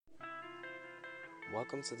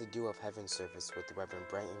Welcome to the Dew of Heaven service with Reverend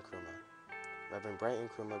Brighton Krumah. Reverend Brighton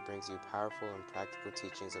Krumah brings you powerful and practical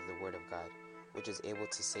teachings of the Word of God, which is able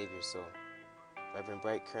to save your soul. Reverend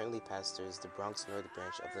Bright currently pastors the Bronx North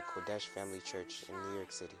branch of the Kodesh Family Church in New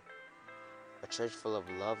York City, a church full of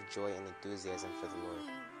love, joy, and enthusiasm for the Lord.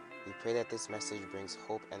 We pray that this message brings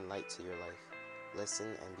hope and light to your life. Listen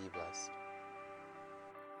and be blessed.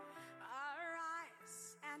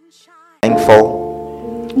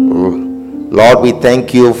 Thankful. Lord, we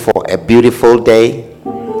thank you for a beautiful day.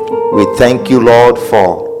 We thank you, Lord,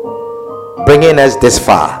 for bringing us this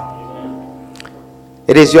far.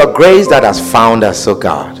 It is your grace that has found us, oh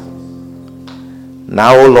God.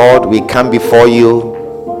 Now, oh Lord, we come before you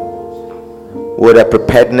with a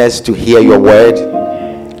preparedness to hear your word.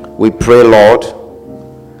 We pray, Lord,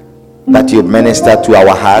 that you minister to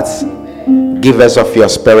our hearts. Give us of your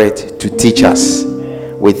spirit to teach us.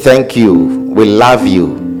 We thank you. We love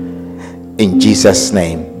you. In Jesus'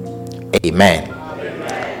 name, amen.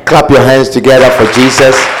 Clap your hands together for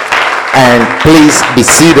Jesus, and please be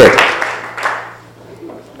seated.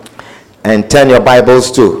 And turn your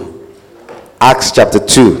Bibles to Acts chapter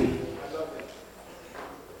 2.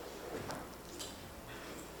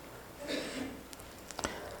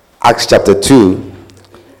 Acts chapter 2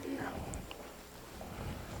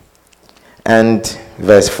 and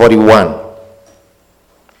verse 41.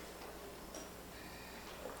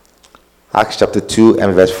 Acts chapter 2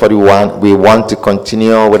 and verse 41. We want to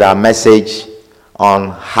continue with our message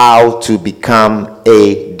on how to become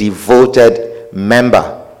a devoted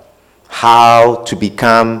member. How to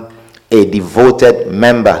become a devoted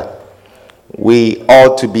member. We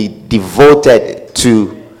ought to be devoted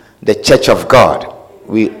to the church of God.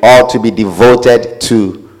 We ought to be devoted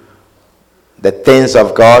to the things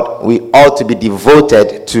of God. We ought to be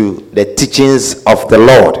devoted to the teachings of the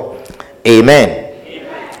Lord. Amen.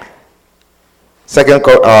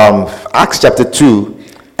 Acts chapter 2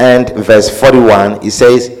 and verse 41, it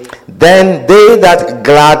says, Then they that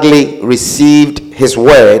gladly received his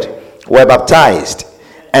word were baptized,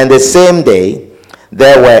 and the same day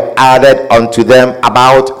there were added unto them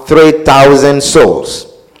about 3,000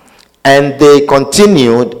 souls. And they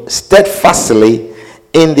continued steadfastly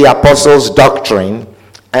in the apostles' doctrine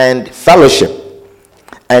and fellowship,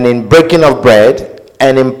 and in breaking of bread,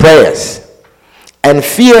 and in prayers. And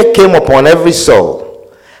fear came upon every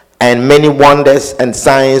soul, and many wonders and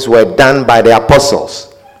signs were done by the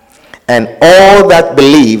apostles. And all that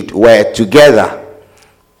believed were together,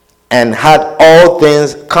 and had all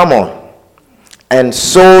things common, and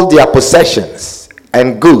sold their possessions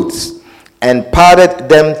and goods, and parted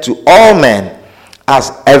them to all men,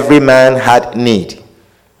 as every man had need.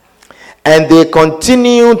 And they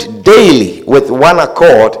continued daily with one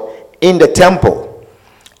accord in the temple,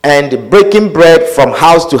 and breaking bread from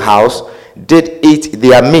house to house, did eat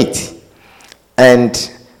their meat,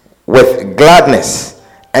 and with gladness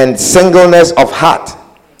and singleness of heart,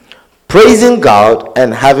 praising God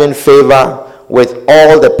and having favor with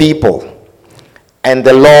all the people. And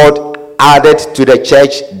the Lord added to the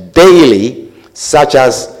church daily such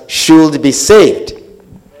as should be saved.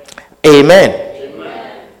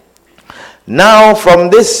 Amen. Now, from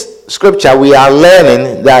this scripture, we are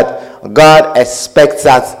learning that God expects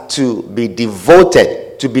us to be devoted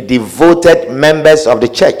members of the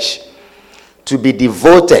church, to be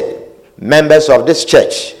devoted members of this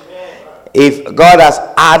church. If God has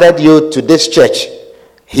added you to this church,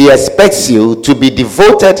 he expects you to be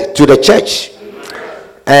devoted to the church.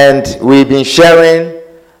 And we've been sharing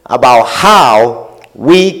about how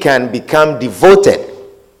we can become devoted.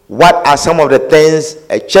 What are some of the things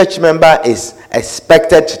a church member is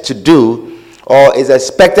expected to do, or is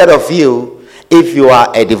expected of you if you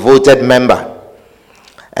are a devoted member?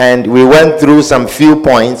 And we went through some few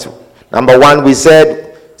points. Number one, we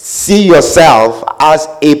said, see yourself as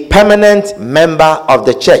a permanent member of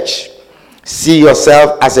the church. See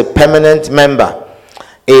yourself as a permanent member.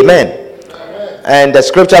 Amen. And the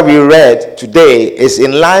scripture we read today is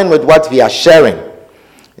in line with what we are sharing.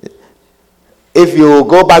 If you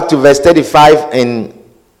go back to verse 35 in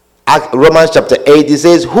Romans chapter 8, it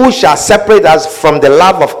says, Who shall separate us from the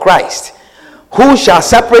love of Christ? Who shall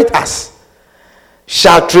separate us?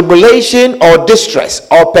 Shall tribulation or distress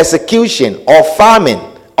or persecution or famine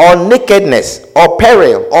or nakedness or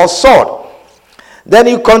peril or sword? Then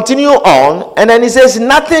you continue on, and then it says,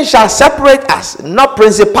 Nothing shall separate us, not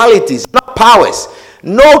principalities, not powers,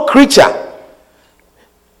 no creature.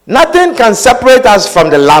 Nothing can separate us from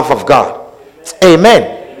the love of God.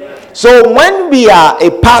 Amen. So when we are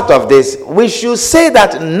a part of this, we should say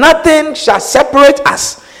that nothing shall separate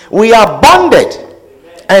us. We are bonded,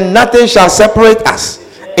 and nothing shall separate us.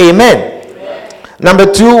 Amen. Number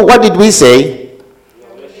 2, what did we say?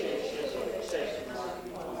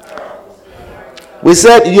 We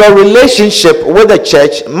said your relationship with the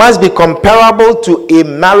church must be comparable to a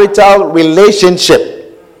marital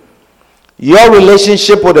relationship. Your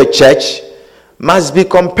relationship with the church must be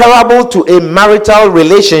comparable to a marital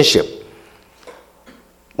relationship.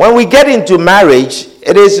 When we get into marriage,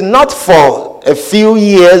 it is not for a few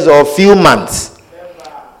years or a few months.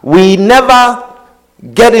 We never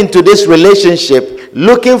get into this relationship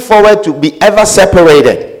looking forward to be ever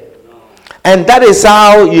separated. And that is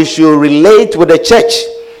how you should relate with the church.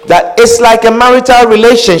 That it's like a marital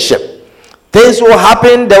relationship. Things will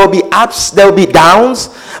happen, there will be ups, there will be downs,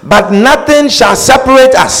 but nothing shall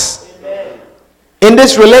separate us in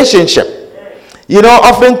this relationship. You know,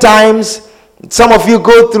 oftentimes some of you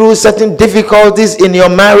go through certain difficulties in your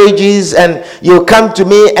marriages, and you come to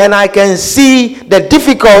me and I can see the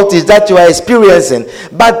difficulties that you are experiencing,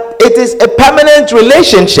 but it is a permanent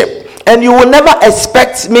relationship, and you will never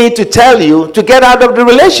expect me to tell you to get out of the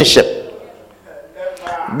relationship.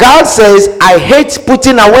 God says, I hate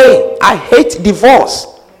putting away. I hate divorce.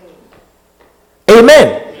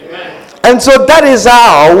 Amen. And so that is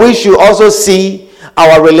how we should also see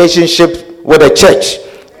our relationship with the church,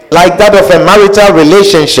 like that of a marital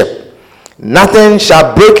relationship. Nothing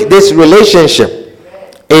shall break this relationship.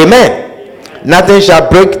 Amen. Nothing shall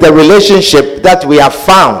break the relationship that we have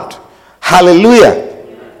found. Hallelujah.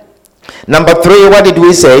 Number 3, what did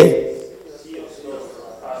we say?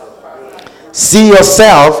 See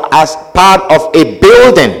yourself as part of a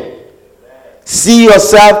building. See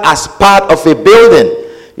yourself as part of a building.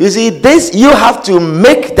 You see, this, you have to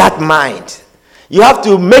make that mind. You have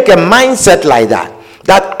to make a mindset like that.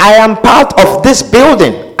 That I am part of this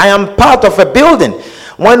building. I am part of a building.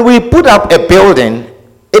 When we put up a building,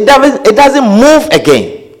 it doesn't move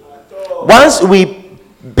again. Once we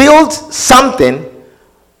build something,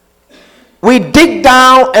 we dig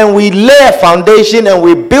down and we lay a foundation and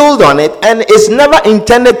we build on it, and it's never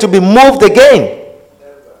intended to be moved again.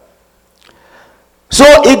 So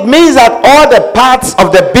it means that all the parts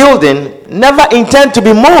of the building never intend to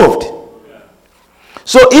be moved.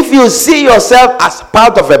 So if you see yourself as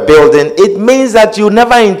part of a building, it means that you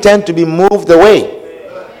never intend to be moved away.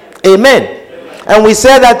 Amen. And we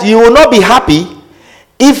say that you will not be happy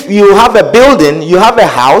if you have a building, you have a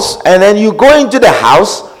house, and then you go into the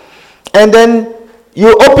house, and then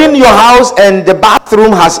you open your house and the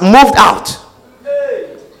bathroom has moved out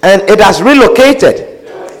and it has relocated.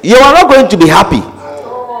 You are not going to be happy.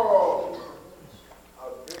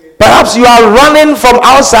 Perhaps you are running from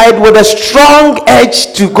outside with a strong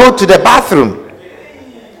edge to go to the bathroom.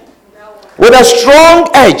 With a strong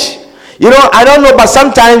edge. You know, I don't know, but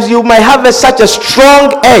sometimes you may have such a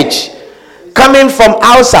strong edge coming from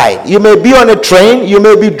outside. You may be on a train, you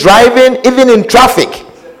may be driving, even in traffic.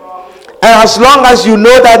 And as long as you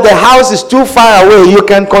know that the house is too far away, you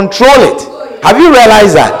can control it. Have you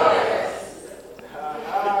realized that?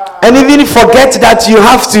 And even forget that you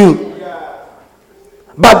have to.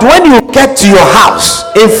 But when you get to your house,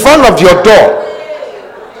 in front of your door,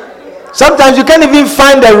 sometimes you can't even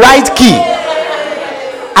find the right key.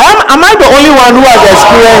 Am I the only one who has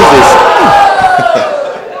experienced this?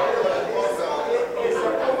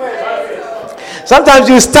 Sometimes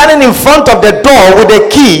you're standing in front of the door with a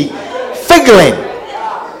key, fiddling.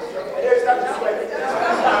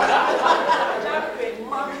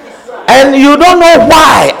 And you don't know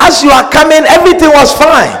why. As you are coming, everything was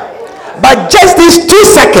fine. But just these 2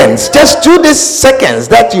 seconds,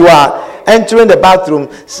 that you are entering the bathroom,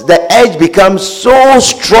 the edge becomes so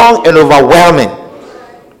strong and overwhelming.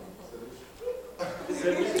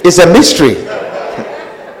 It's a mystery.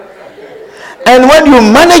 And when you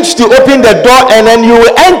manage to open the door and then you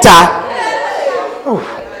will enter,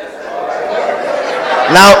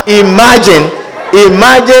 now imagine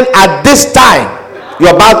at this time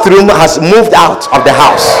your bathroom has moved out of the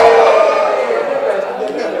house.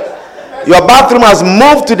 Your bathroom has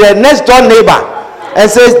moved to the next door neighbor and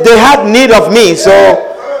says they had need of me, so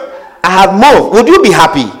I have moved. Would you be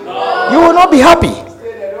happy? You will not be happy.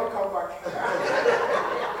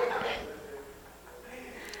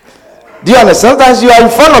 Do you understand? Sometimes you are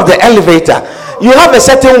in front of the elevator. You have a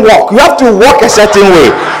certain walk. You have to walk a certain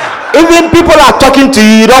way. Even people are talking to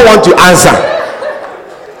you, you don't want to answer.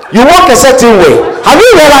 You walk a certain way. Have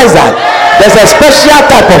you realized that? There's a special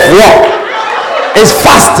type of walk. It's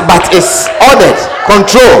fast, but it's ordered,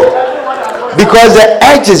 controlled, because the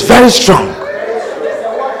edge is very strong.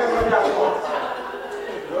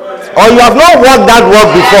 Or you have not walked that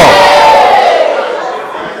walk before.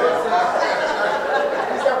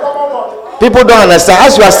 People don't understand.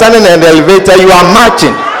 As you are standing in the elevator, you are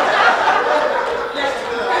marching.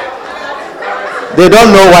 They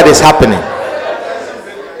don't know what is happening.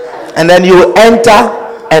 And then you enter,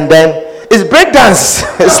 and then it's breakdance.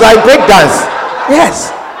 It's like breakdance.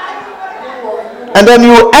 Yes. And then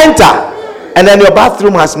you enter, and then your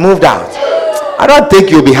bathroom has moved out. I don't think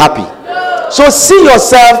you'll be happy. So see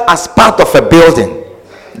yourself as part of a building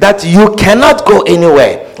that you cannot go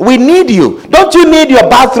anywhere. We need you. Don't you need your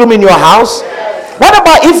bathroom in your house? What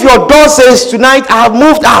about if your door says, tonight I have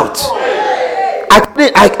moved out?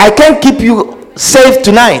 I can't keep you safe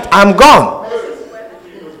tonight. I'm gone.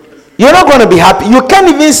 You're not going to be happy. You can't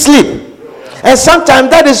even sleep. And sometimes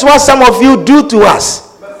that is what some of you do to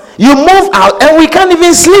us. You move out and we can't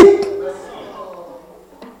even sleep.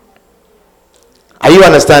 Are you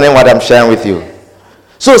understanding what I'm sharing with you?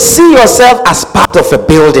 So see yourself as part of a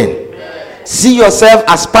building. See yourself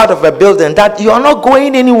as part of a building that you are not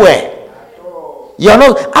going anywhere. You're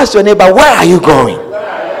not. Ask your neighbor, where are you going?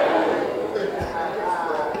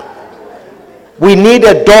 We need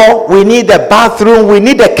a door, we need a bathroom, we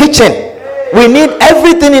need a kitchen, we need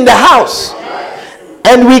everything in the house.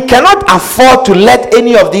 And we cannot afford to let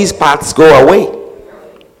any of these parts go away.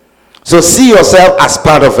 So see yourself as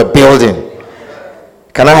part of a building.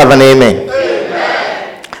 Can I have an amen?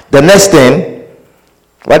 Amen. The next thing,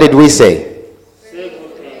 what did we say?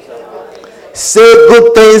 Say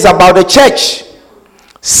good things about the church.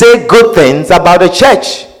 Say good things about the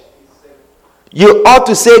church. You ought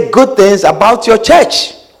to say good things about your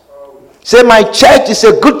church. Say, my church is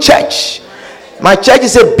a good church. My church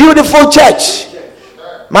is a beautiful church.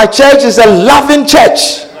 My church is a loving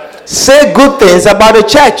church. Say good things about the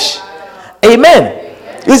church. Amen.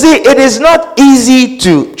 You see, it is not easy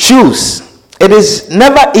to choose. It is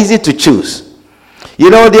never easy to choose.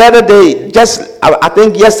 You know, the other day, I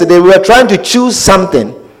think yesterday, we were trying to choose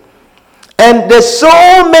something. And there's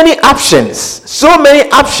so many options.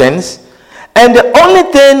 And the only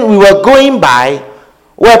thing we were going by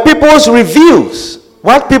were people's reviews.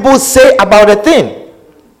 What people say about a thing.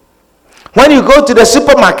 When you go to the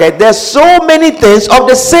supermarket, there's so many things of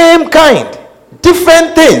the same kind.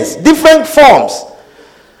 Different things, different forms.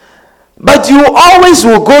 But you always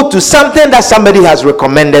will go to something that somebody has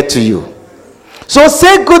recommended to you. So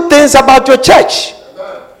say good things about your church.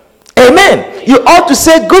 Amen. You ought to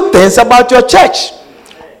say good things about your church.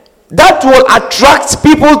 That will attract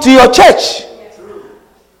people to your church.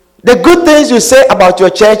 The good things you say about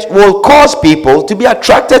your church will cause people to be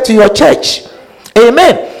attracted to your church.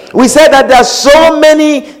 Amen. We said that there are so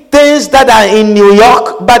many things that are in New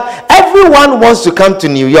York, but everyone wants to come to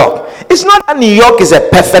New York. It's not that New York is a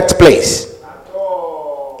perfect place.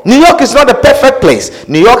 New York is not a perfect place.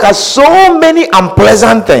 New York has so many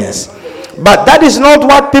unpleasant things. But that is not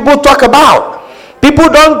what people talk about. People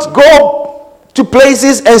don't go to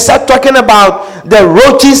places and start talking about the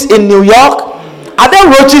roaches in New York. Are there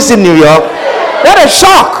roaches in New York? What a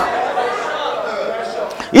shock.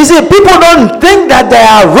 You see, people don't think that there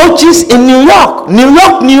are roaches in New York.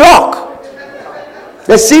 New York.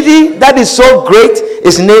 The city that is so great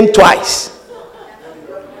is named twice.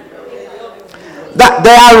 That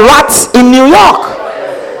there are rats in New York.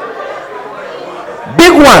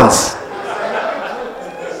 Big ones.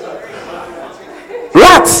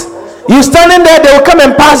 Rats. You standing there, they will come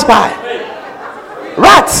and pass by.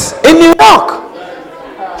 Rats in New York.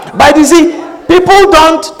 But you see, people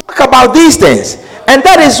don't talk about these things. And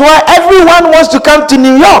that is why everyone wants to come to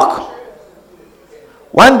New York.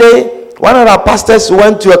 One day, one of our pastors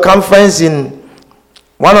went to a conference in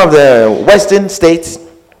one of the western states.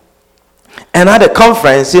 And at the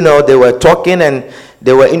conference, you know, they were talking and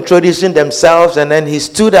they were introducing themselves. And then he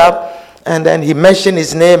stood up and then he mentioned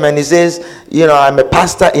his name and he says, you know, I'm a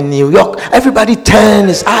pastor in New York. Everybody turned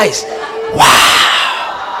his eyes. Wow.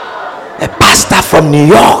 A pastor from New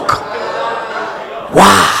York.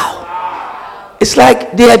 Wow. It's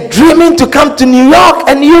like they are dreaming to come to New York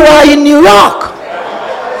and you are in New York.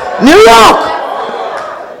 New York.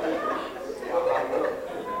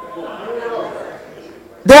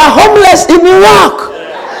 They are homeless in New York.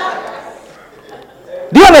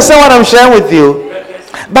 Do you understand what I'm sharing with you?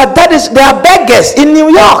 But that is, they are beggars in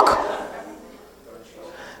New York.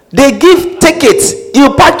 They give tickets.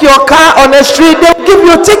 You park your car on the street, they give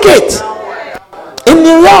you a ticket. In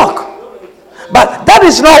New York. But that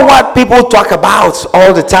is not what people talk about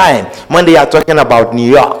all the time when they are talking about New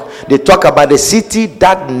York. They talk about the city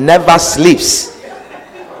that never sleeps.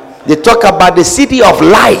 They talk about the city of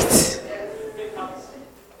light.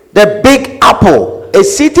 The Big Apple. A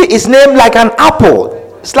city is named like an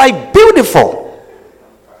apple. It's like beautiful.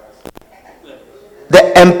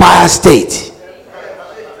 The Empire State.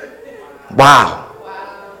 Wow.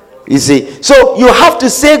 You see, so you have to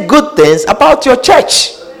say good things about your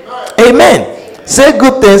church. Amen. Say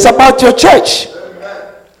good things about your church.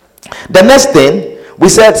 The next thing, we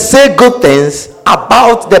said, say good things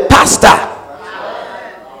about the pastor.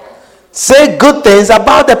 Say good things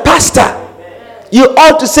about the pastor. You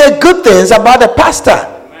ought to say good things about the pastor.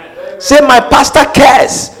 Say, my pastor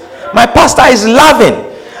cares. My pastor is loving.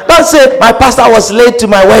 Don't say, my pastor was late to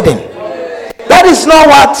my wedding. That is not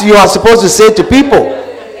what you are supposed to say to people.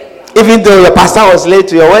 Even though your pastor was late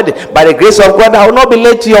to your wedding, by the grace of God, I will not be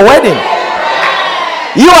late to your wedding.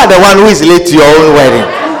 You are the one who is late to your own wedding.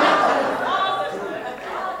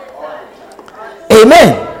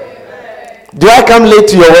 Amen. Do I come late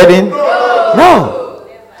to your wedding? No.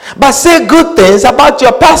 But say good things about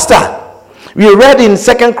your pastor. We read in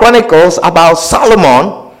 2 Chronicles about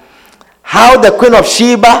Solomon, how the Queen of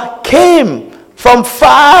Sheba came from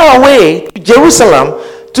far away to Jerusalem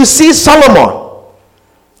to see Solomon.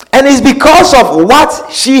 And it's because of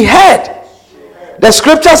what she heard. The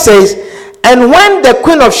scripture says, and when the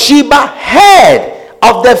Queen of Sheba heard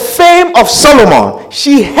of the fame of Solomon,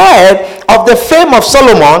 she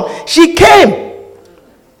came.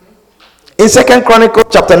 In 2 Chronicles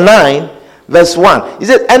chapter 9, verse 1, he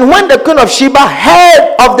said, and when the Queen of Sheba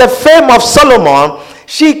heard of the fame of Solomon,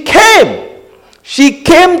 she came. She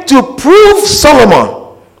came to prove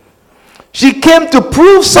Solomon. She came to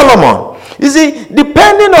prove Solomon. You see,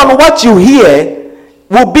 depending on what you hear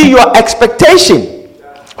will be your expectation.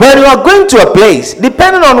 When you are going to a place,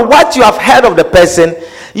 depending on what you have heard of the person,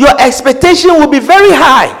 your expectation will be very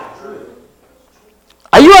high.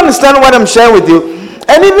 Are you understanding what I'm sharing with you?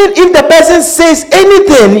 And even if the person says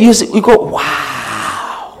anything, you go,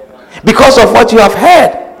 wow, because of what you have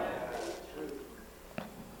heard.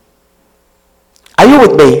 Are you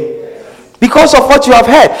with me? Because of what you have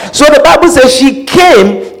heard. So the Bible says she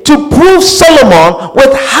came to prove Solomon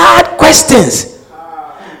with hard questions.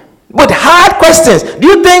 With hard questions. Do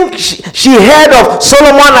you think she heard of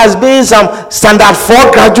Solomon as being some standard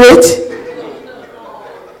 4 graduate?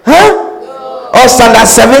 Huh? Or standard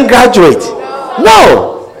 7 graduate?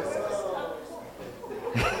 No.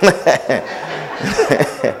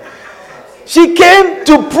 She came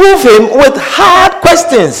to prove him with hard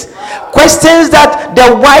questions. Questions that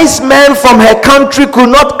the wise men from her country could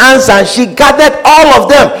not answer. She gathered all of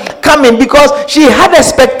them coming because she had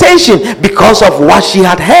expectation because of what she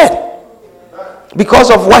had heard.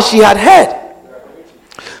 Because of what she had heard.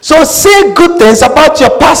 So say good things about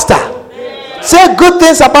your pastor. Say good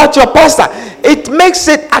things about your pastor. It makes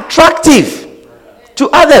it attractive to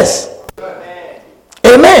others.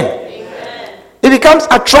 Amen. It becomes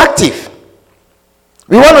attractive.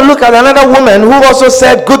 We want to look at another woman who also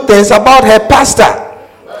said good things about her pastor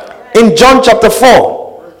in John chapter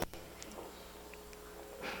 4.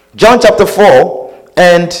 John chapter 4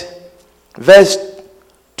 and verse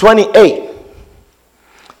 28.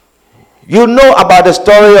 You know about the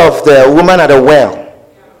story of the woman at the well.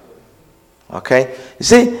 Okay? You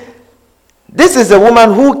see, this is the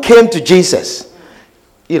woman who came to Jesus.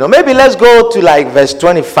 You know, maybe let's go to like verse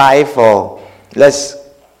 25 or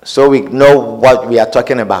so we know what we are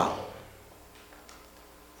talking about.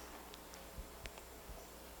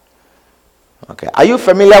 Okay. Are you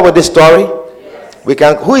familiar with this story?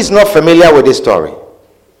 Yes. Who is not familiar with this story?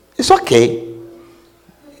 It's okay.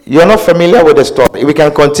 You're not familiar with the story. We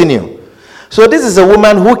can continue. So this is a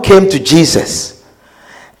woman who came to Jesus.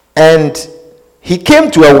 And he came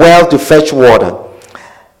to a well to fetch water.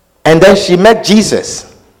 And then she met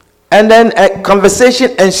Jesus. And then a conversation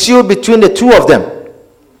ensued between the two of them.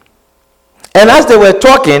 And as they were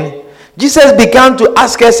talking, Jesus began to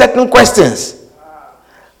ask her certain questions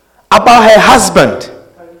about her husband.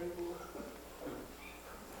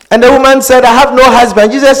 And the woman said, I have no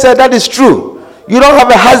husband. Jesus said, that is true. You don't have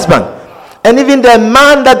a husband. And even the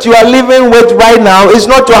man that you are living with right now is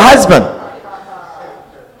not your husband.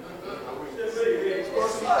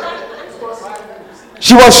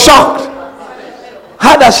 She was shocked.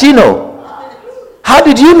 How does she know? How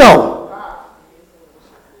did you know?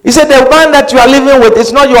 He said, the man that you are living with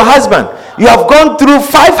is not your husband. You have gone through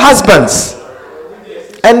 5 husbands.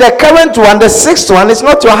 And the current one, the 6th one, is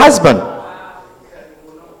not your husband.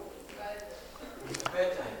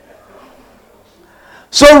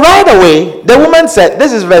 So right away, the woman said,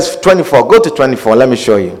 this is verse 24. Go to 24. Let me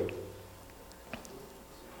show you.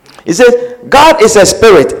 He says, God is a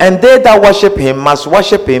spirit, and they that worship him must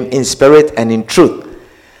worship him in spirit and in truth.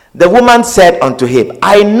 The woman said unto him,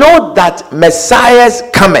 I know that Messiah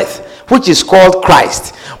cometh, which is called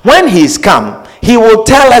Christ. When he is come, he will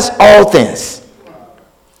tell us all things.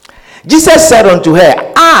 Jesus said unto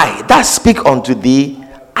her, I that speak unto thee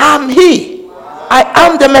am he. I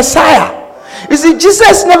am the Messiah. You see,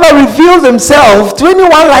 Jesus never revealed himself to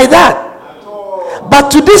anyone like that. But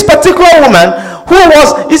to this particular woman who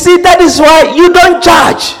was, you see, that is why you don't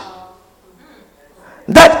judge.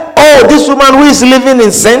 That, oh, this woman who is living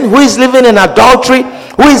in sin, who is living in adultery,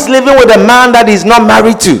 who is living with a man that is not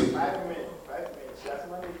married to.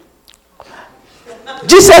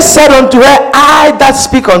 Jesus said unto her, I that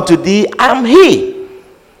speak unto thee am he.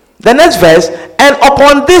 The next verse, and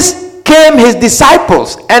upon this came his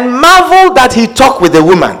disciples and marveled that he talked with the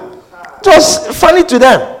woman. It was funny to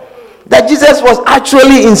them that Jesus was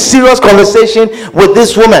actually in serious conversation with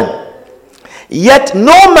this woman. Yet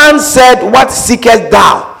no man said, what seekest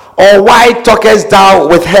thou? Or why talkest thou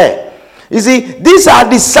with her? You see, these are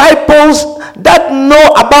disciples that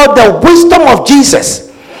know about the wisdom of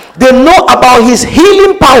Jesus. They know about his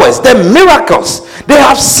healing powers, the miracles. They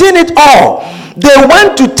have seen it all. They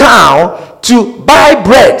went to town to buy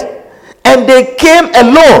bread and they came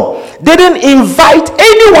alone. They didn't invite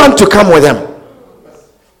anyone to come with them.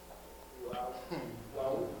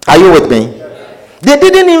 Are you with me? They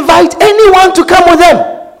didn't invite anyone to come with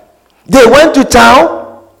them. They went to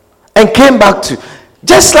town and came back to,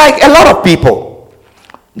 just like a lot of people.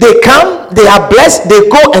 They come, they are blessed, they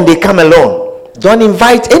go and they come alone. Don't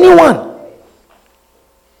invite anyone.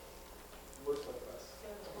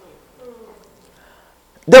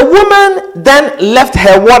 The woman then left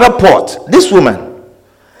her water pot. This woman,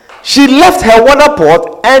 she left her water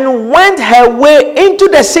pot and went her way into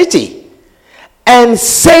the city and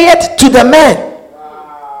said to the man.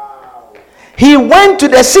 He went to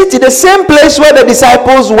the city, the same place where the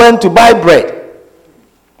disciples went to buy bread.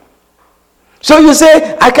 So you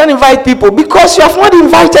say, I can't invite people because you have not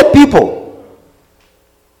invited people.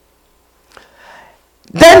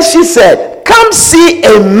 Then she said, come see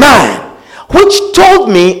a man which told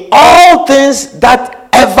me all things that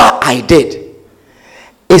ever I did.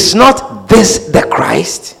 Is not this the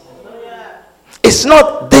Christ? Is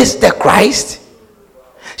not this the Christ?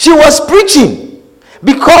 She was preaching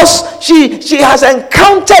because she has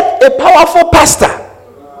encountered a powerful pastor.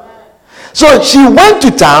 So she went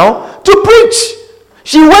to town to preach.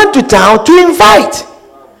 She went to town to invite.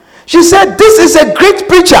 She said, this is a great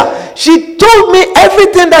preacher. She told me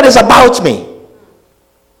everything that is about me.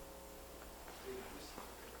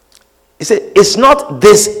 He said, is not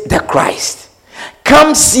this the Christ?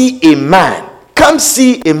 Come see a man. Come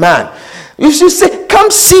see a man. You should say, come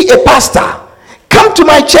see a pastor. Come to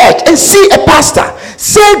my church and see a pastor.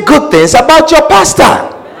 Say good things about your pastor.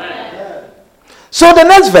 Amen. So the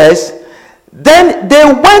next verse, then they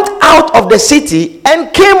went out of the city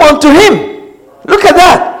and came unto him. Look at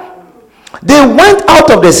that. They went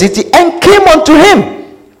out of the city and came unto him.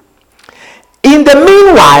 In the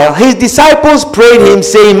meanwhile, his disciples prayed him,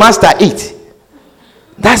 saying, Master, eat.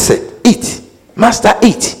 That's it. Eat. Master,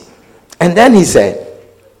 eat. And then he said,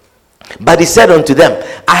 but he said unto them,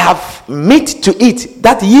 I have meat to eat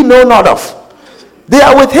that ye know not of. They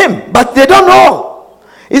are with him, but they don't know.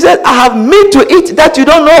 He said, I have meat to eat that you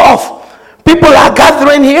don't know of. People are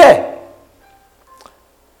gathering here.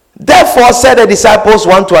 Therefore said the disciples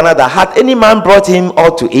one to another, hath any man brought him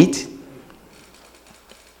aught to eat?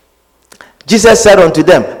 Jesus said unto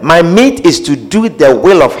them, my meat is to do the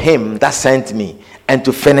will of him that sent me, and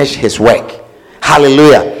to finish his work.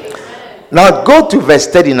 Hallelujah. Now go to verse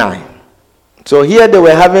 39. So here they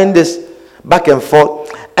were having this back and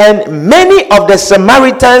forth. And many of the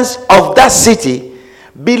Samaritans of that city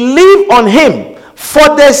believed on him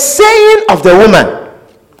for the saying of the woman.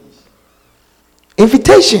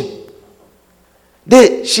 Invitation.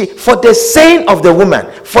 For the saying of the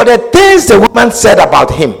woman, for the things the woman said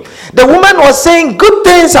about him. The woman was saying good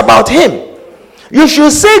things about him. You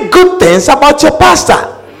should say good things about your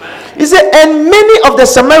pastor. He said, and many of the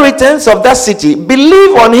Samaritans of that city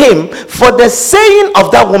believe on him for the saying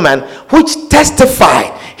of that woman, which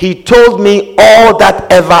testified, he told me all that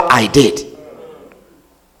ever I did.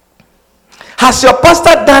 Has your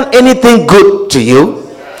pastor done anything good to you?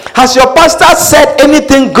 Has your pastor said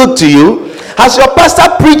anything good to you? Has your pastor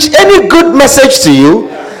preached any good message to you?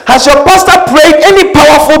 Has your pastor prayed any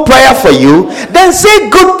powerful prayer for you? Then say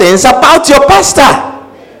good things about your pastor.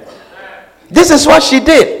 This is what she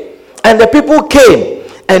did. And the people came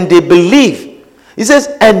and they believed. He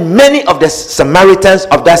says, and many of the Samaritans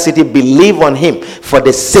of that city believe on him for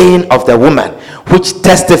the saying of the woman, which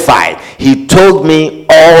testified, he told me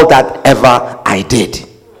all that ever I did.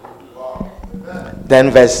 Then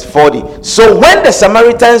verse 40. So when the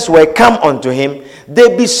Samaritans were come unto him,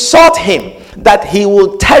 they besought him that he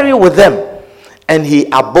will tarry with them. And he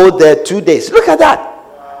abode there 2 days. Look at that.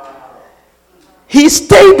 He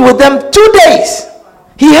stayed with them 2 days.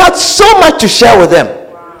 He had so much to share with them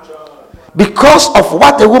because of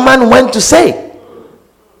what the woman went to say.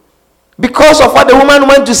 Because of what the woman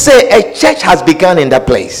went to say, a church has begun in that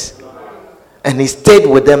place. And he stayed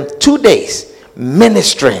with them 2 days,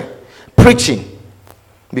 ministering, preaching,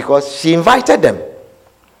 because she invited them.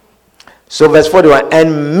 So verse 41,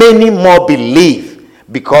 and many more believed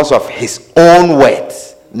because of his own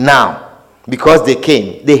words. Now, because they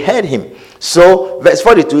came, they heard him. So verse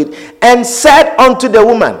 42, and said unto the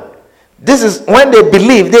woman, this is when they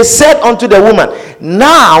believed, they said unto the woman,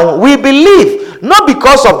 now we believe, not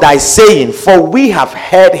because of thy saying, for we have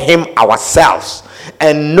heard him ourselves,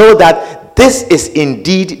 and know that this is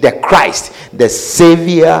indeed the Christ, the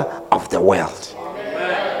Savior of the world.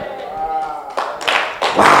 Amen.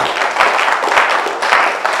 Wow.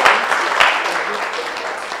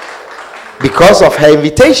 Because of her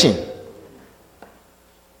invitation,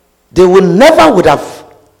 they would have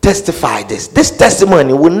testified this. This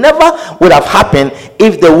testimony would have happened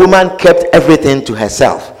if the woman kept everything to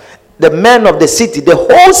herself. The men of the city, the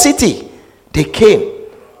whole city, they came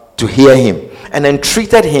to hear him and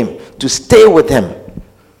entreated him to stay with them.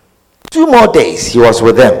 2 more days he was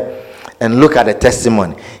with them. And look at the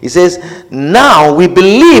testimony. He says, now we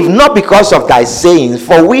believe not because of thy sayings,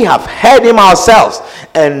 for we have heard him ourselves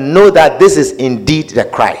and know that this is indeed the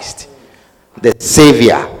Christ, the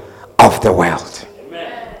Savior of the world.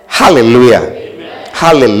 Amen. Hallelujah. Amen.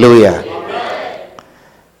 Hallelujah. Amen.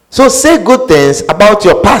 So say good things about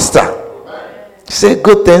your pastor. Amen. Say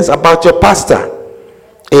good things about your pastor.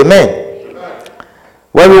 Amen. Amen.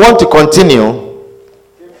 Well, we want to continue.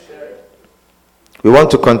 We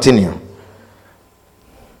want to continue.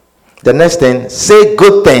 The next thing, say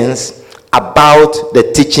good things about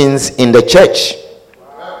the teachings in the church.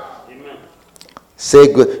 Amen.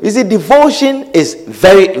 Say good. You see, devotion is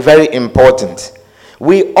very, very important.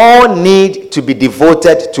 We all need to be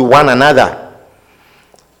devoted to one another.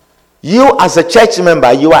 You as a church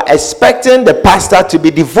member, you are expecting the pastor to be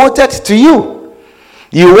devoted to you.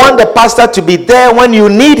 You want the pastor to be there when you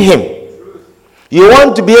need him. You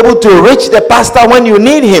want to be able to reach the pastor when you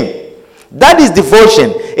need him. That is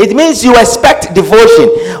devotion. It means you expect devotion.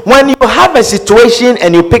 When you have a situation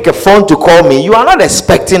and you pick a phone to call me, you are not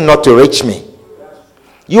expecting not to reach me.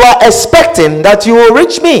 You are expecting that you will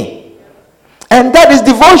reach me. And that is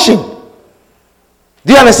devotion.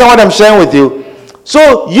 Do you understand what I'm sharing with you?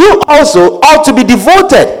 So you also ought to be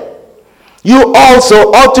devoted. You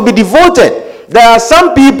also ought to be devoted. There are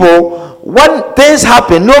some people, when things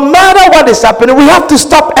happen, no matter what is happening, we have to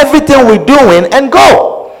stop everything we're doing and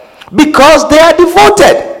go. Because they are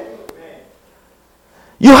devoted.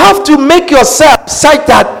 You have to make yourself such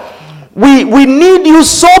that we need you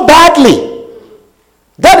so badly.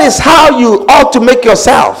 That is how you ought to make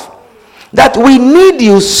yourself. That we need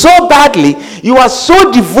you so badly. You are so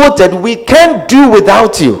devoted, we can't do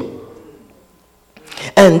without you.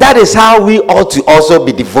 And that is how we ought to also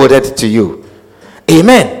be devoted to you.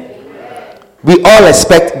 Amen. We all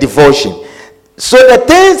expect devotion. So the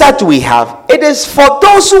things that we have, it is for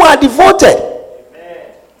those who are devoted.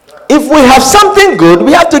 Amen. If we have something good,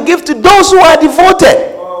 we have to give to those who are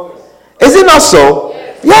devoted. Is it not so?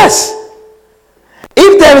 Yes.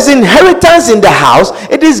 If there is inheritance in the house,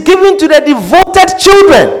 it is given to the devoted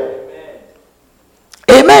children.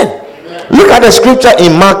 Amen. Amen. Look at the scripture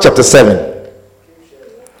in Mark chapter 7.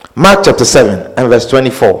 Mark chapter 7 and verse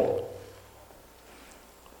 24.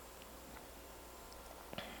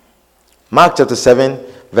 Mark chapter 7,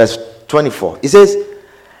 verse 24. It says,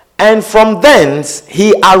 and from thence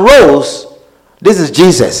he arose, this is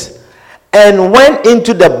Jesus, and went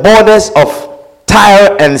into the borders of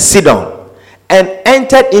Tyre and Sidon, and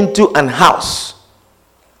entered into an house,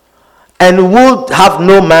 and would have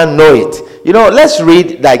no man know it. You know, let's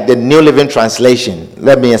read like the New Living Translation.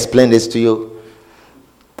 Let me explain this to you.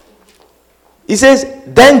 It says,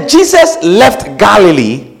 then Jesus left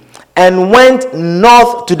Galilee and went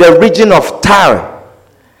north to the region of Tyre.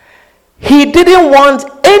 He didn't want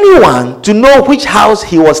anyone to know which house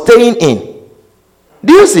he was staying in.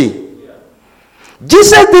 Do you see? Yeah.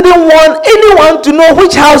 Jesus didn't want anyone to know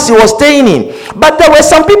which house he was staying in. But there were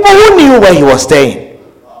some people who knew where he was staying.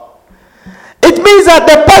 It means that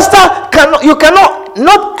the pastor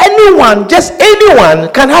not anyone, just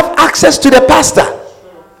anyone can have access to the pastor.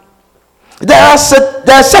 There are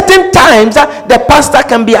certain times that the pastor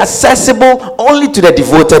can be accessible only to the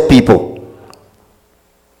devoted people.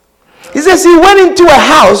 He says he went into a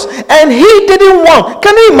house and he didn't want,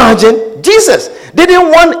 can you imagine? Jesus didn't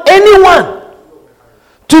want anyone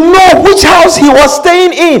to know which house he was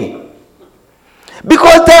staying in.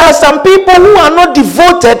 Because there are some people who are not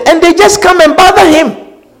devoted and they just come and bother him.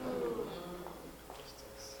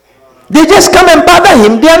 They just come and bother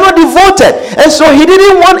him. They are not devoted. And so he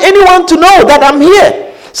didn't want anyone to know that I'm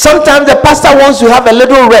here. Sometimes the pastor wants to have a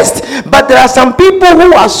little rest. But there are some people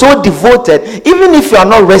who are so devoted, even if you are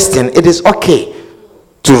not resting, it is okay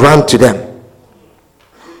to run to them.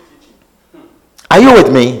 Are you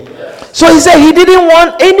with me? So he said he didn't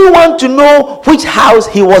want anyone to know which house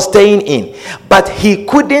he was staying in. But he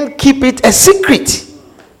couldn't keep it a secret.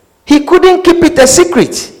 He couldn't keep it a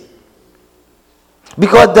secret.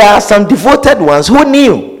 Because there are some devoted ones who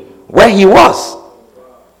knew where he was.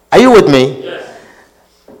 Are you with me? Yes.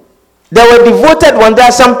 There were devoted ones. There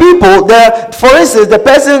are some people, for instance, the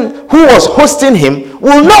person who was hosting him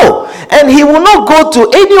will know. And he will not go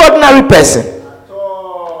to any ordinary person.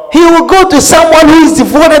 He will go to someone who is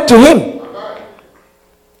devoted to him.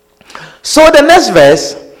 So the next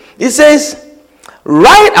verse, it says,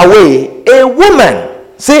 right away, a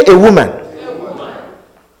woman, say a woman.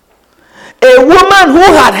 A woman who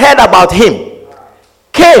had heard about him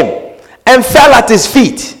came and fell at his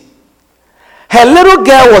feet. Her little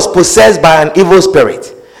girl was possessed by an evil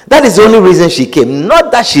spirit. That is the only reason she came.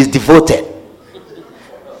 Not that she's devoted.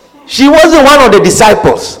 She wasn't one of the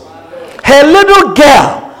disciples. Her little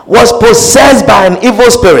girl was possessed by an evil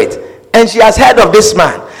spirit. And she has heard of this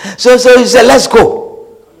man. So he said, let's go.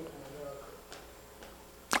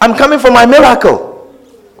 I'm coming for my miracle.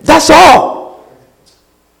 That's all.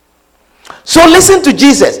 So listen to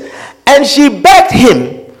Jesus. And she begged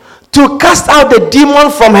him to cast out the demon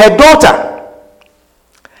from her daughter.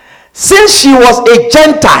 Since she was a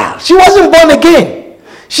Gentile, she wasn't born again.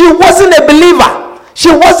 She wasn't a believer. She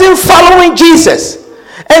wasn't following Jesus.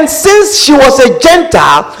 And since she was a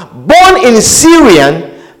Gentile, born in Syrian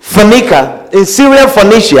Phoenicia,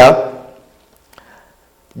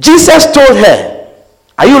 Jesus told her,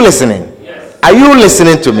 are you listening? Yes. Are you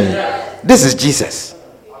listening to me? Yes. This is Jesus.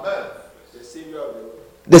 Amen.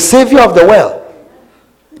 The Savior of the world.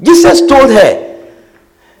 Jesus told her,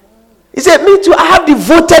 he said, me too, I have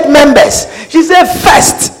devoted members. She said,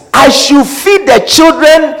 first, I should feed the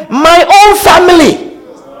children, my own family.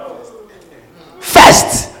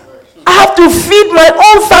 First, I have to feed my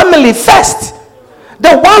own family first.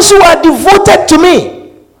 The ones who are devoted to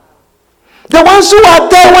me. The ones who are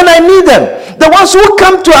there when I need them. The ones who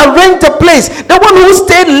come to arrange the place. The ones who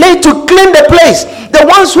stayed late to clean the place. The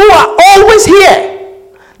ones who are always here.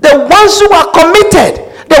 The ones who are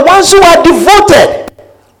committed. The ones who are devoted.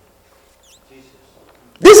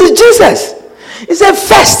 This is Jesus. He said,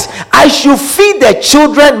 first, I should feed the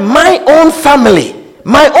children, my own family.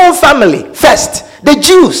 My own family first. The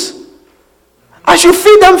Jews. I should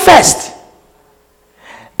feed them first.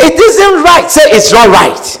 It isn't right. Say it's not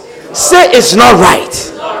right. Say it's not right.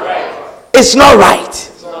 It's not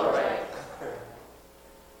right.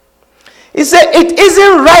 He said it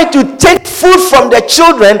isn't right to take food from the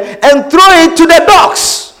children and throw it to the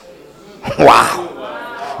dogs. Wow.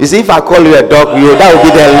 You see, if I call you a dog, that will be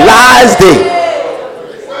the last day.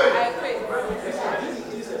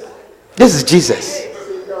 This is Jesus.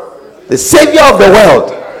 The Savior of the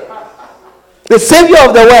world. The Savior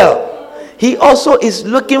of the world. He also is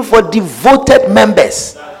looking for devoted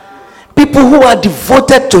members. People who are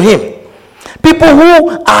devoted to him. People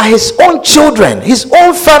who are his own children, his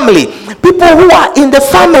own family. People who are in the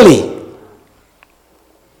family.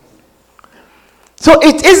 So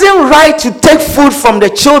it isn't right to take food from the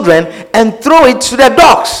children and throw it to the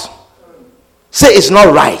dogs. Say it's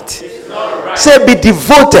not right. It's not right. Say be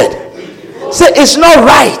devoted. Say it's not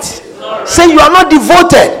right. Say you are not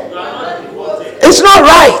devoted. It's not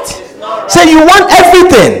right. Say you want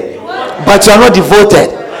everything, but you are not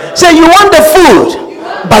devoted. Say you want the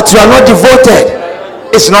food, but you are not devoted.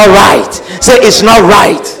 It's not right. Say it's not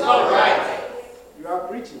right. You are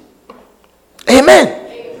preaching. Amen.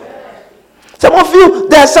 Some of you,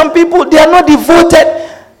 there are some people, they are not devoted.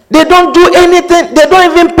 They don't do anything. They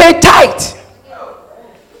don't even pay tithe.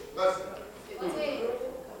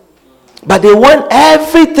 But they want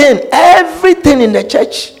everything in the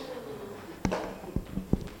church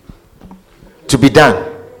to be done.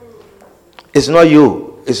 It's not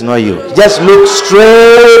you. It's not you. Just look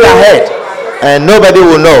straight ahead and nobody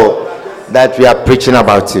will know that we are preaching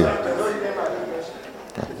about you.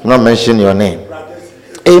 Not mention your name.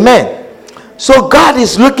 Amen. So God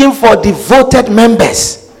is looking for devoted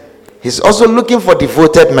members. He's also looking for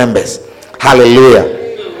devoted members.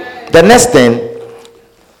 Hallelujah. The next thing.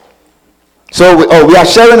 So we are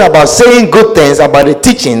sharing about saying good things about the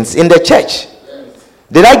teachings in the church.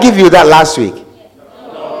 Did I give you that last week?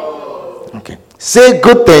 No. Okay. Say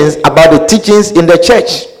good things about the teachings in the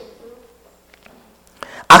church.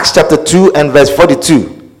 Acts chapter 2 and verse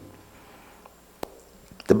 42.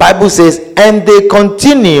 The Bible says, and they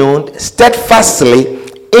continued steadfastly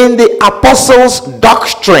in the apostles'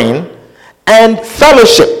 doctrine and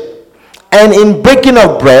fellowship, and in breaking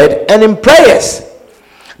of bread, and in prayers.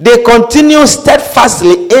 They continue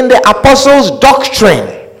steadfastly in the apostles' doctrine.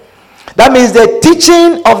 That means the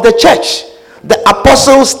teaching of the church, the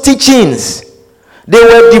apostles' teachings. They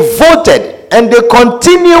were devoted and they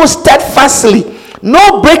continue steadfastly.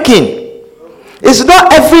 No breaking. It's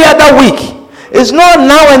not every other week. It's not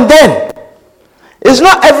now and then. It's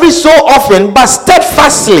not every so often, but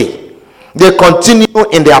steadfastly they continue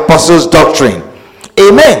in the apostles' doctrine.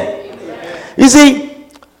 Amen. You see,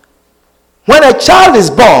 when a child is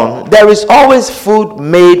born, there is always food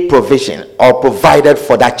made provision or provided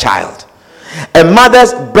for that child. A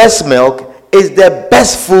mother's breast milk is the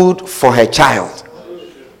best food for her child.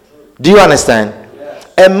 Do you understand?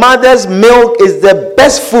 A mother's milk is the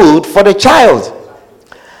best food for the child.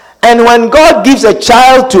 And when God gives a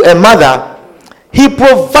child to a mother, he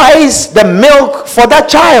provides the milk for that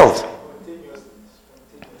child.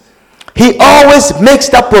 He always makes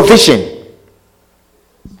that provision.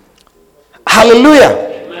 Hallelujah.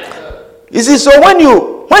 You see, so when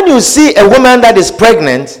you see a woman that is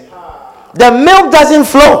pregnant, the milk doesn't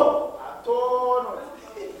flow.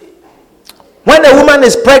 When a woman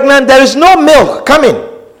is pregnant, there is no milk coming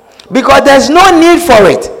because there's no need for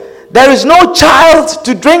it. There is no child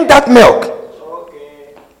to drink that milk.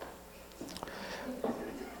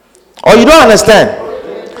 Or you don't understand.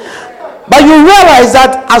 But you realize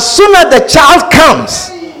that as soon as the child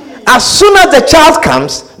comes,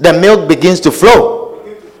 the milk begins to flow.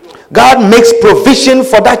 God makes provision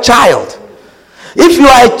for that child. If you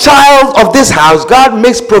are a child of this house, God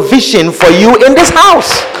makes provision for you in this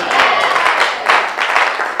house.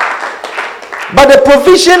 But the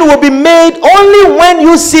provision will be made only when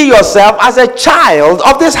you see yourself as a child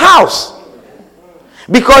of this house.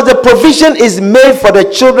 Because the provision is made for the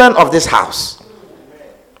children of this house.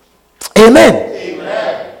 Amen.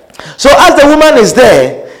 Amen. So as the woman is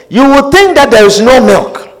there, you will think that there is no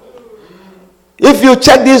milk. If you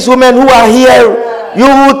check these women who are here, you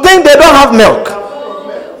will think they don't have milk.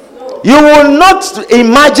 You will not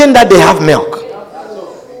imagine that they have milk.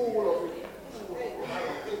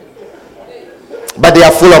 But they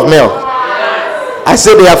are full of milk. I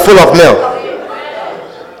say they are full of milk.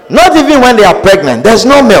 Not even when they are pregnant, there's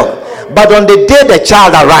no milk. But on the day the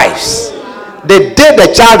child arrives,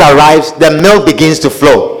 the milk begins to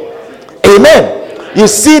flow. Amen. You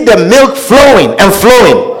see the milk flowing and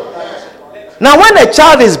flowing. Now when a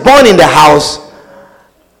child is born in the house,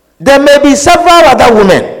 there may be several other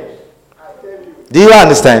women. Do you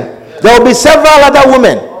understand? There will be several other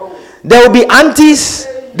women. There will be aunties.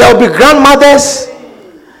 There will be grandmothers.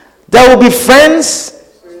 There will be friends.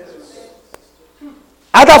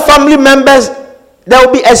 Other family members. There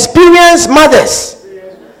will be experienced mothers.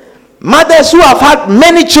 Mothers who have had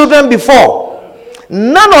many children before.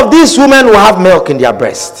 None of these women will have milk in their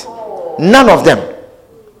breast. None of them.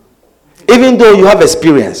 Even though you have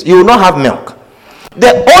experience, you will not have milk.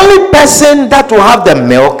 The only person that will have the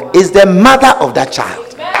milk is the mother of that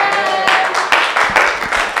child.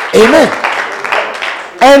 Amen.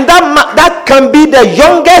 And that can be the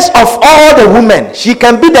youngest of all the women. She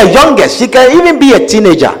can be the youngest. She can even be a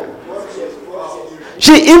teenager.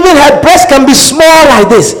 Even her breast can be small like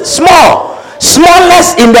this.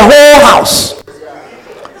 Smallest in the whole house.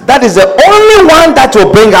 That is the only one that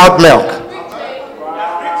will bring out milk.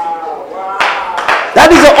 That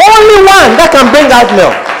is the only one that can bring out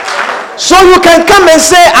milk. So you can come and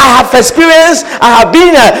say, I have experience. I have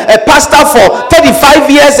been a pastor for 35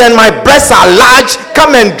 years and my breasts are large.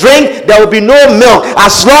 Come and drink. There will be no milk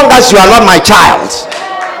as long as you are not my child.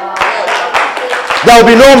 There will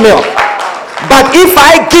be no milk. But if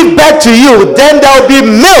I give birth to you, then there will be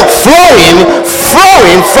milk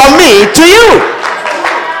flowing from me to you.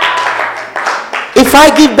 If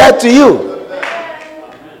I give birth to you,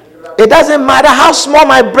 it doesn't matter how small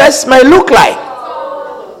my breasts may look like.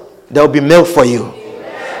 There will be milk for you.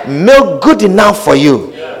 Milk good enough for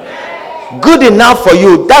you. Good enough for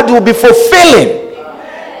you. That will be fulfilling.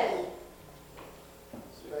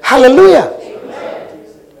 Hallelujah.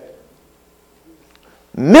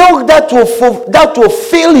 Milk that will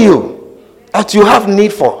fill you, that you have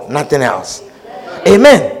need for, nothing else.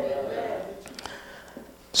 Amen.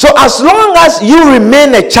 So as long as you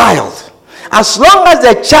remain a child, as long as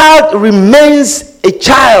the child remains a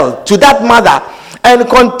child to that mother and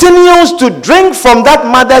continues to drink from that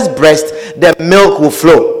mother's breast, the milk will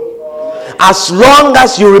flow. As long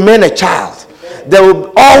as you remain a child, there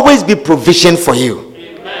will always be provision for you.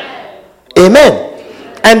 Amen.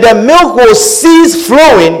 And the milk will cease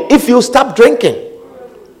flowing if you stop drinking.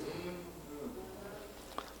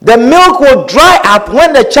 The milk will dry up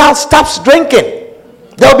when the child stops drinking.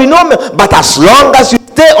 There will be no milk. But as long as you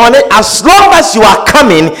stay on it, as long as you are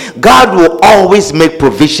coming, God will always make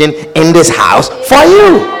provision in this house for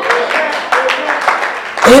you.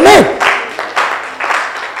 Amen.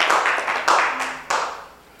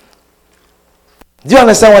 Do you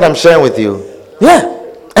understand what I'm sharing with you? Yeah.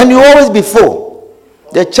 And you always be full.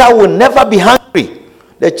 The child will never be hungry.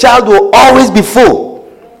 The child will always be full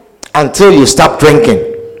until you stop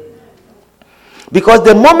drinking. Because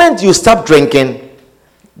the moment you stop drinking,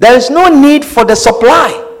 there is no need for the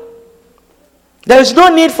supply. There is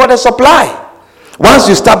no need for the supply once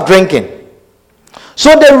you stop drinking.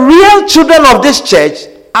 So the real children of this church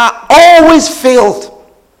are always filled.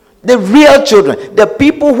 The real children, the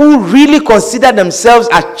people who really consider themselves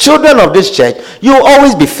as children of this church, you will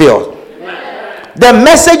always be filled. The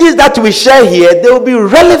messages that we share here, they will be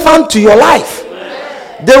relevant to your life.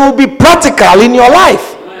 They will be practical in your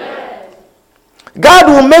life. God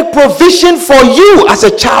will make provision for you as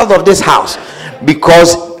a child of this house,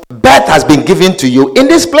 because birth has been given to you in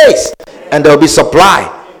this place, and there will be supply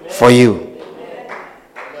for you.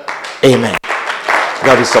 Amen.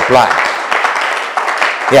 There will be supply.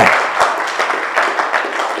 Yeah.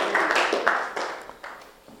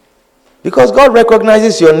 Because God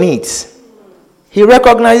recognizes your needs. He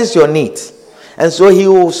recognizes your needs. And so he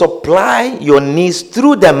will supply your needs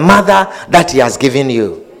through the mother that he has given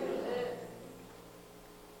you.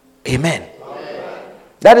 Amen.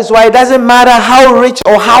 That is why it doesn't matter how rich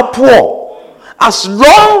or how poor. As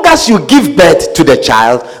long as you give birth to the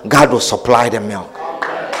child, God will supply the milk.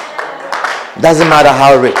 Doesn't matter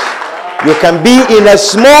how rich. You can be in a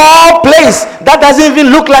small place that doesn't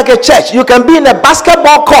even look like a church. You can be in a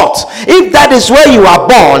basketball court. If that is where you are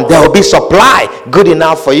born, there will be supply good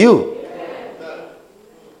enough for you.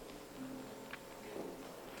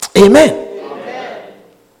 Amen.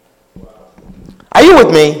 Are you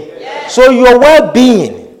with me? Yes. So your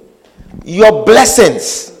well-being, your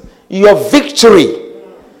blessings, your victory,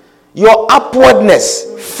 your upwardness,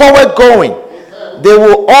 forward going, they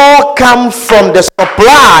will all come from the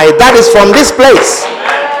supply that is from this place.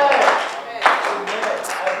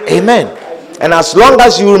 Amen. And as long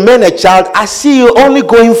as you remain a child, I see you only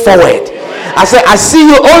going forward. I say, I see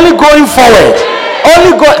you only going forward.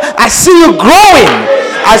 I see you growing.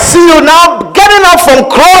 I see you now getting up from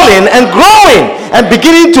crawling and growing and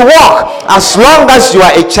beginning to walk. As long as you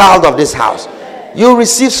are a child of this house, you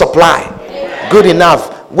receive supply good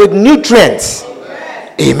enough with nutrients.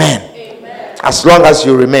 Amen. As long as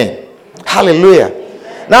you remain. Hallelujah.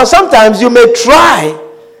 Now sometimes you may try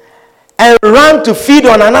and run to feed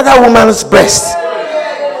on another woman's breast.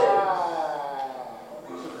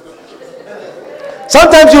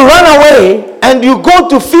 Sometimes you run away and you go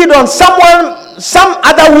to feed on some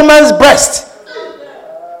other woman's breast,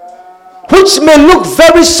 which may look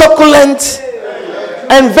very succulent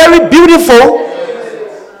and very beautiful.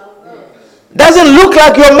 Doesn't look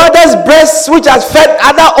like your mother's breasts, which has fed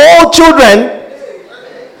other old children,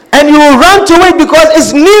 and you will run to it because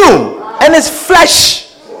it's new and it's fresh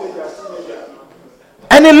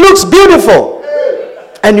and it looks beautiful,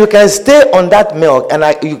 and you can stay on that milk and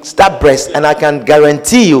that breast, and I can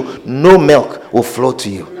guarantee you no milk will flow to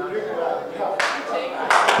you.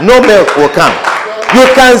 No milk will come. You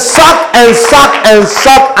can suck and suck and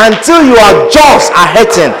suck until your jaws are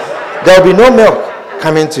hurting. There will be no milk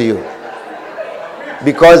coming to you,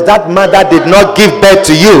 because that mother did not give birth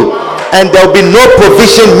to you, and there will be no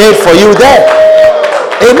provision made for you there.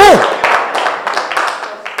 Amen.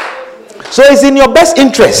 So it's in your best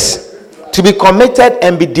interest to be committed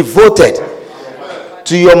and be devoted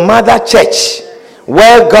to your mother church,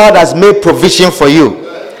 where God has made provision for you,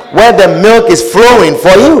 where the milk is flowing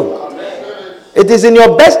for you. It is in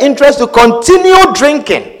your best interest to continue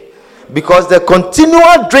drinking, because the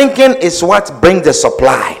continual drinking is what brings the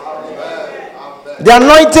supply. The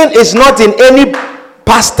anointing is not in any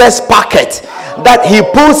pastor's pocket that he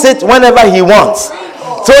pulls it whenever he wants,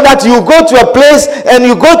 so that you go to a place and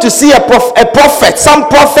you go to see a prophet, some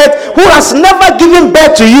prophet who has never given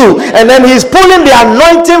birth to you, and then he's pulling the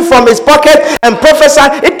anointing from his pocket and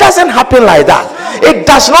prophesying. It doesn't happen like that. It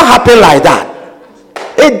does not happen like that.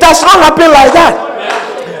 It does not happen like that.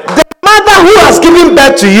 The mother who has given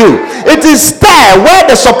birth to you, it is there where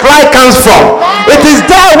the supply comes from. It is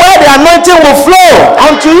there where the anointing will flow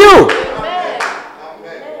unto you.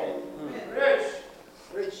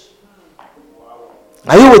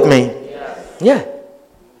 Are you with me? Yeah.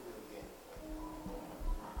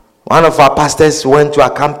 One of our pastors went to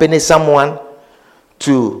accompany someone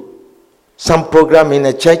to some program in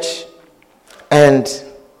a church, and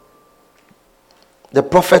the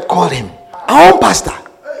prophet called him. Our own pastor.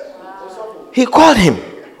 He called him.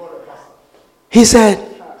 He said,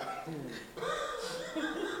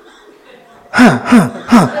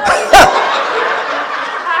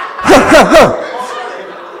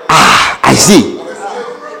 I see.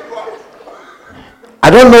 I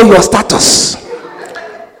don't know your status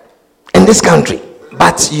in this country,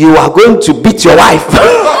 but you are going to beat your wife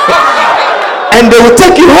and they will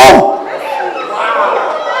take you home.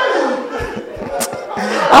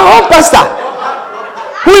 Our own pastor,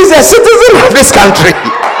 who is a citizen of this country.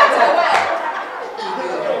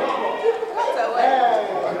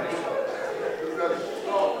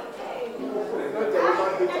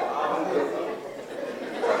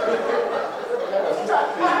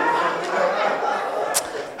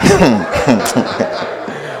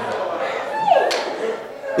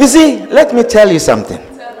 You see, let me tell you something.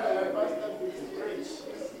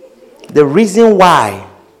 The reason why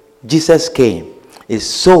Jesus came is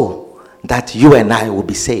so that you and I will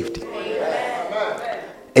be saved.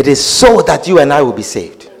 It is so that you and I will be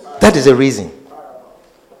saved. That is the reason.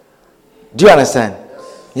 Do you understand?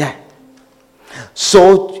 Yeah.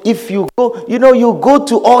 So if you go, you go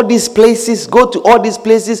to all these places,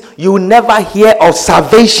 you will never hear of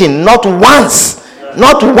salvation, not once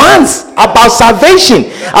about salvation,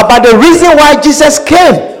 about the reason why Jesus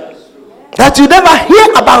came, that you never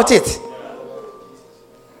hear about it.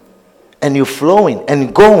 And you're flowing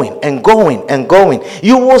and going and going and going.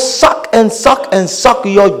 You will suck and suck and suck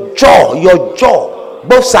your jaw,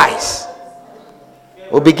 both sides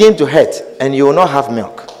will begin to hurt and you will not have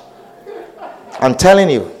milk. I'm telling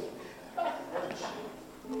you.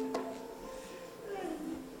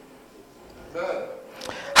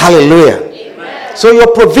 Hallelujah. Amen. So your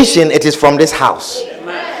provision, it is from this house.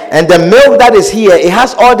 Amen. And the milk that is here, it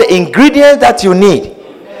has all the ingredients that you need.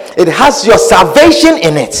 Amen. It has your salvation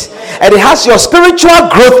in it. And it has your spiritual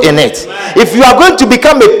growth in it. Amen. If you are going to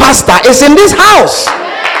become a pastor, it's in this house. Amen.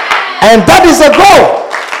 And that is a goal.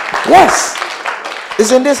 Yes.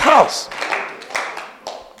 It's in this house.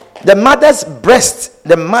 The mother's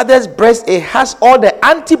breast, it has all the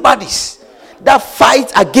antibodies that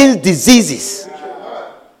fight against diseases.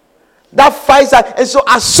 That fights, and so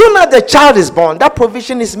as soon as the child is born, that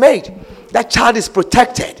provision is made. That child is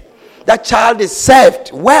protected. That child is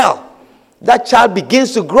served well. That child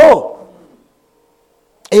begins to grow.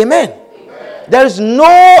 Amen. There is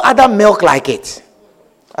no other milk like it.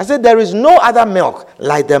 I said there is no other milk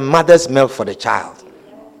like the mother's milk for the child.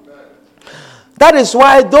 That is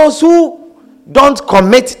why those who don't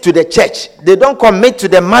commit to the church, they don't commit to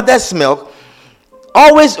the mother's milk,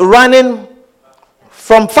 always running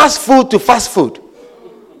from fast food to fast food.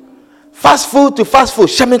 Fast food to fast food.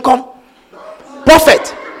 Shemikom.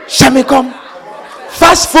 Prophet. Shemikom.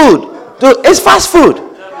 Fast food. It's fast food.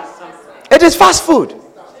 It is fast food.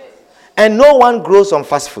 And no one grows on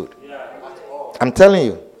fast food. I'm telling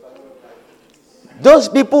you. Those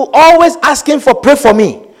people always asking for pray for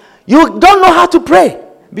me. You don't know how to pray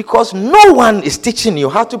because no one is teaching you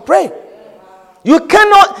how to pray. You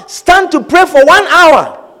cannot stand to pray for 1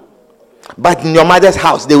 hour. But in your mother's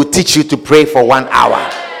house, they will teach you to pray for 1 hour.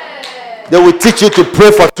 They will teach you to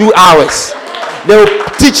pray for 2 hours. They will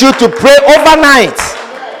teach you to pray overnight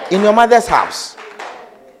in your mother's house.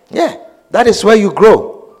 Yeah, that is where you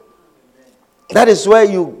grow. That is where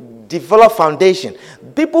you develop foundation.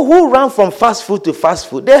 People who run from fast food to fast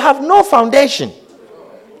food, they have no foundation.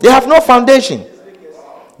 They have no foundation.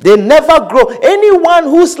 They never grow. Anyone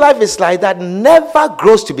whose life is like that never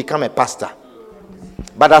grows to become a pastor.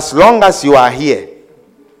 But as long as you are here,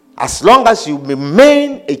 as long as you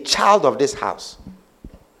remain a child of this house,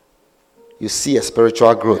 you see a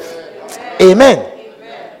spiritual growth. Amen.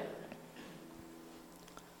 Amen.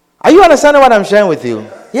 Are you understanding what I'm sharing with you?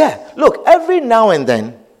 Yeah. Look, every now and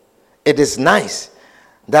then, it is nice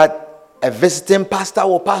that a visiting pastor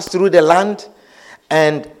will pass through the land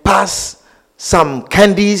and pass some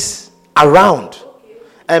candies around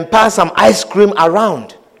and pass some ice cream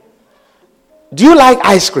around. Do you like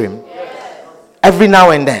ice cream? Yes. Every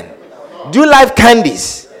now and then. Do you like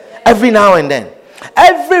candies? Every now and then.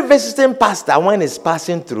 Every visiting pastor, when he's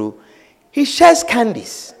passing through, he shares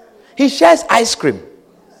candies. He shares ice cream.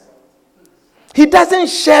 He doesn't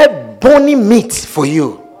share bony meat for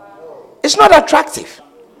you. It's not attractive.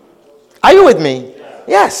 Are you with me?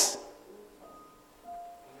 Yes.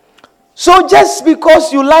 So just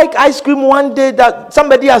because you like ice cream one day that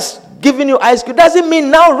somebody has given you ice cream doesn't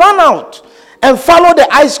mean now run out and follow the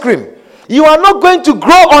ice cream. You are not going to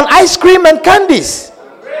grow on ice cream and candies.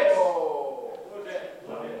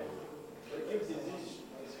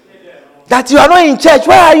 That you are not in church.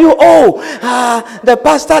 Where are you? Oh, the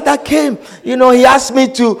pastor that came, he asked me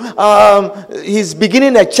to, he's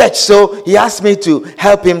beginning a church, so he asked me to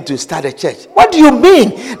help him to start a church. What do you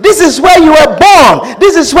mean? This is where you were born.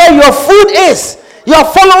 This is where your food is. You are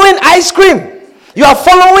following ice cream. You are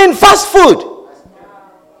following fast food.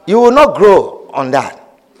 You will not grow on that.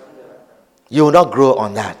 You will not grow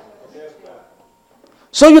on that.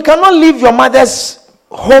 So you cannot leave your mother's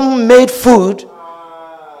homemade food,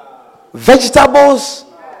 vegetables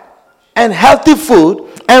and healthy food,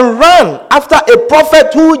 and run after a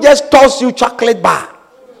prophet who just tossed you chocolate bar.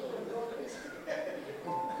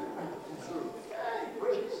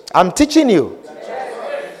 I'm teaching you.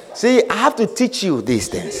 See, I have to teach you these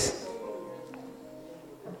things.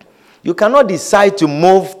 You cannot decide to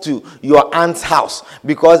move to your aunt's house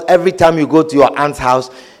because every time you go to your aunt's house,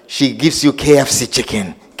 she gives you KFC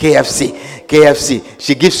chicken. KFC.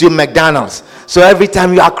 She gives you McDonald's. So every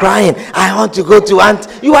time you are crying, I want to go to aunt.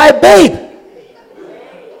 You are a babe.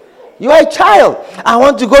 You are a child. I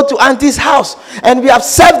want to go to auntie's house. And we have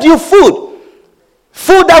served you food.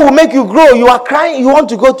 Food that will make you grow. You are crying. You want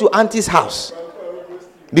to go to auntie's house.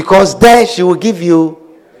 Because there she will give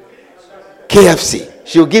you KFC.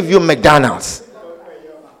 She will give you McDonald's.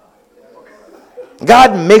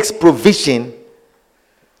 God makes provision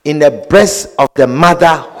in the breast of the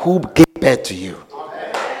mother who gave birth to you.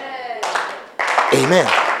 Amen.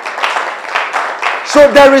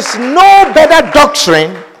 So there is no better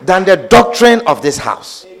doctrine than the doctrine of this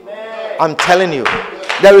house. I'm telling you,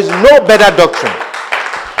 there is no better doctrine.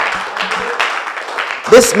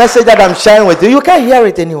 This message that I'm sharing with you, you can't hear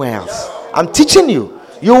it anywhere else. I'm teaching you.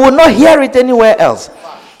 You will not hear it anywhere else.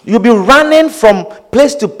 You'll be running from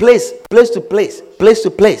place to place, place to place, place to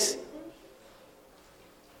place.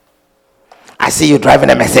 I see you driving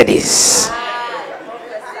a Mercedes.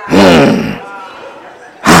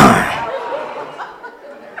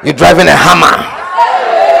 You're driving a Hammer.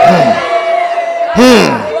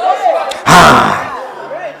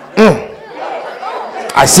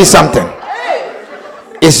 I see something.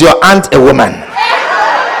 Is your aunt a woman?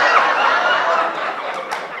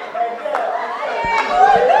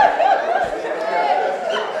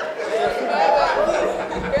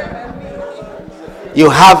 You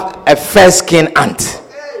have a fair skinned aunt.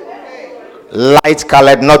 Light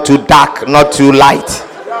colored, not too dark, not too light.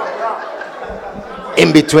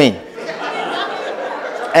 In between.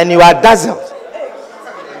 And you are dazzled.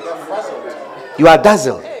 You are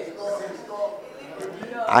dazzled.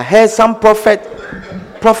 I heard some prophet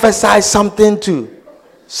prophesy something to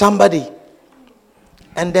somebody.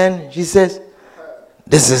 And then she says,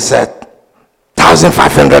 this is a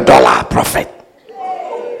 $1,500 prophet.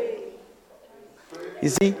 You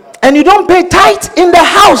see? And you don't pay tithe in the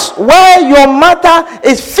house where your mother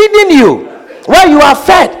is feeding you, where you are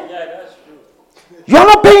fed. You are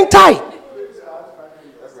not paying tithe.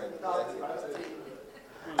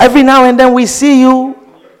 Every now and then we see you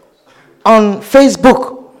on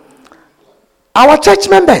Facebook. Our church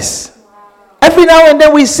members. Every now and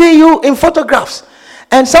then we see you in photographs.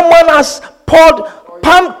 And someone has poured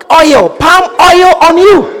palm oil on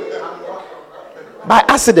you by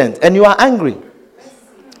accident, and you are angry.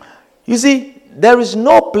 You see, there is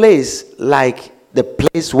no place like the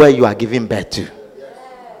place where you are giving birth to.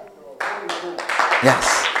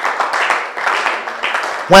 Yes.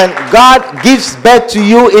 When God gives birth to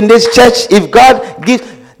you in this church, if God gives,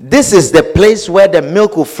 this is the place where the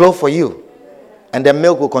milk will flow for you. And the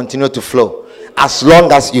milk will continue to flow as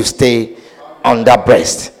long as you stay on that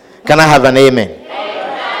breast. Can I have an amen?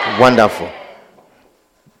 Amen. Wonderful.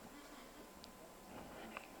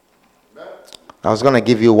 I was going to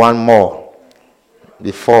give you one more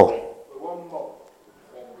before.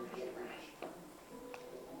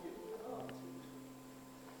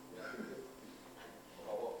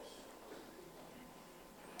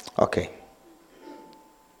 Okay.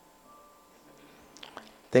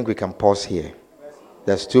 I think we can pause here.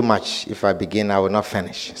 There's too much. If I begin, I will not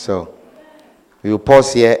finish. So we will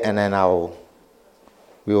pause here, and then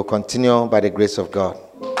we will continue by the grace of God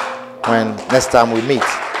when next time we meet.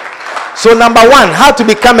 So number one, how to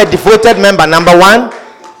become a devoted member. Number one,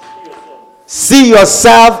 see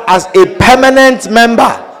yourself as a permanent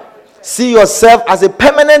member. See yourself as a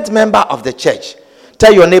permanent member of the church.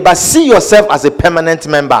 Tell your neighbor, see yourself as a permanent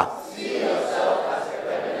member. See yourself as a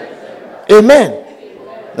permanent member. Amen.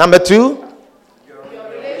 Amen. Number two,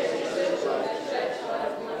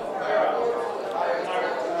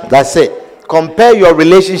 that's it. Compare your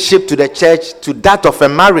relationship to the church to that of a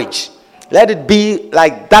marriage. Let it be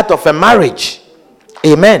like that of a marriage.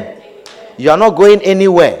 Amen. You are not going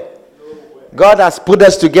anywhere. God has put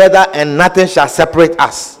us together and nothing shall separate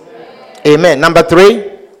us. Amen. Number 3.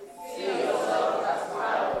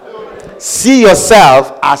 See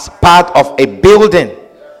yourself as part of a building.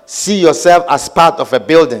 See yourself as part of a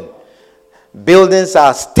building. Buildings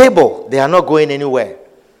are stable. They are not going anywhere.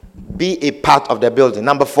 Be a part of the building.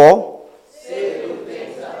 Number 4.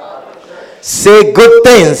 Say good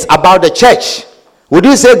things about the church. Would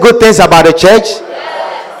you say good things about the church?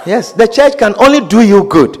 Yes. The church can only do you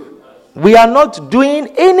good. We are not doing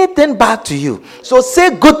anything bad to you. So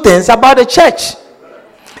say good things about the church.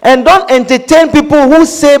 And don't entertain people who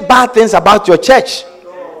say bad things about your church.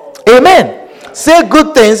 Amen. Say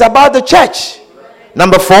good things about the church.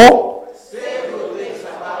 Number 4.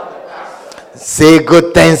 Say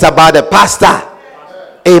good things about the pastor.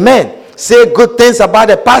 Amen. Say good things about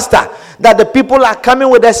the pastor. That the people are coming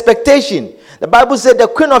with expectation. The Bible said the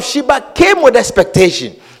Queen of Sheba came with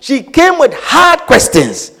expectation. She came with hard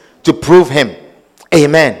questions to prove him.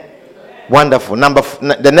 Amen. Wonderful.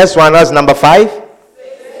 The next one was number 5.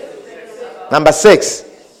 Number 6.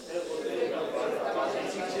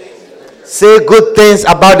 Say good things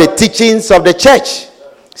about the teachings of the church.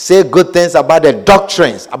 Say good things about the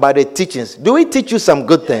doctrines, about the teachings. Do we teach you some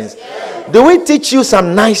good things? Do we teach you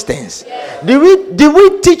some nice things? Do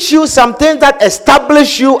we teach you something that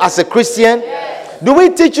establish you as a Christian? Do we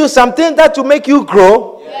teach you something that will make you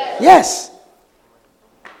grow? Yes.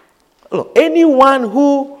 Look, anyone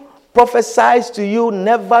who prophesies to you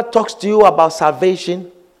never talks to you about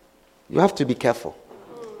salvation. You have to be careful.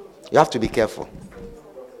 You have to be careful.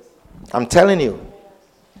 I'm telling you.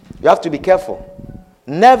 You have to be careful.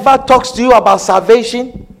 Never talks to you about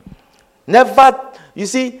salvation. Never. You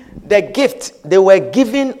see, the gift they were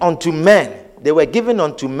given unto men. They were given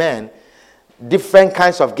unto men different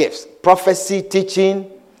kinds of gifts. Prophecy,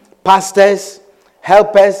 teaching, pastors,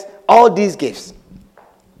 helpers, all these gifts.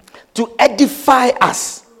 To edify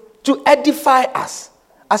us. To edify us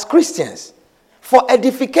as Christians. For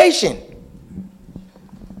edification.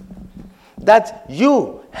 That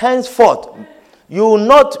you, henceforth, you will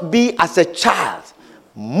not be as a child,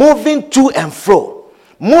 moving to and fro.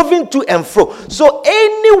 Moving to and fro. So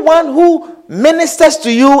anyone who ministers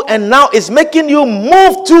to you and now is making you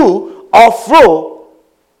move to or fro,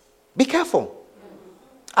 be careful.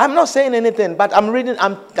 I'm not saying anything, but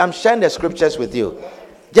I'm sharing the scriptures with you.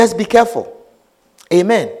 Just be careful.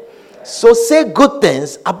 Amen. So say good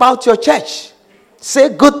things about your church. Say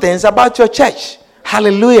good things about your church.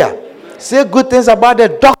 Hallelujah. Say good things about the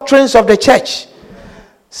doctrines of the church.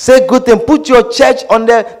 Say good things. Put your church on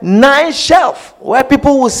the nice shelf where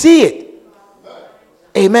people will see it.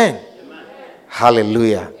 Amen.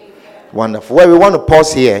 Hallelujah. Wonderful. Well, we want to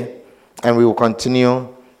pause here and we will continue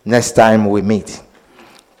next time we meet.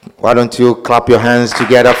 Why don't you clap your hands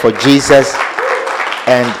together for Jesus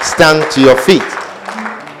and stand to your feet.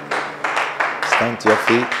 Stand to your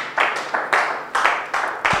feet.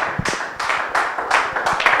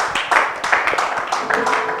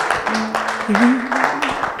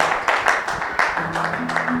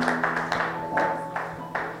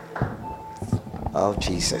 Oh,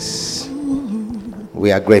 Jesus.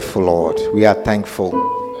 We are grateful, Lord. We are thankful.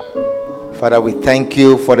 Father, we thank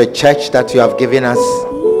you for the church that you have given us.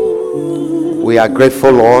 We are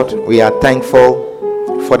grateful, Lord. We are thankful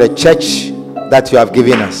for the church that you have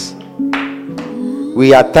given us.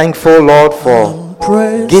 We are thankful, Lord, for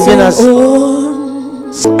giving us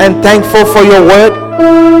and thankful for your word.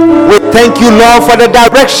 We thank you, Lord, for the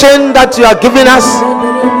direction that you are giving us.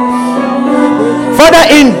 Father,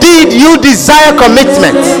 indeed, you desire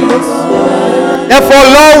commitment. Therefore,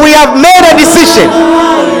 Lord, we have made a decision.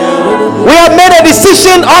 We have made a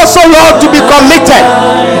decision also, Lord, to be committed.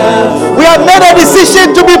 We have made a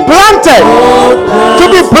decision to be planted. To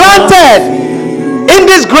be planted in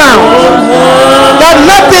this ground. That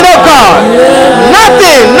nothing, oh God,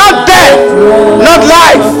 nothing, not death, not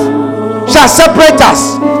life, shall separate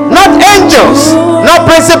us. Not angels, not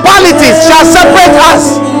principalities shall separate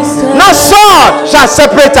us. Not sword shall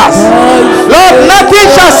separate us. Lord, nothing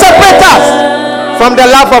shall separate us from the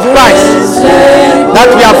love of Christ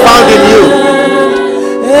that we have found in you.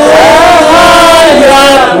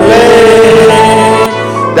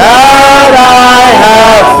 That I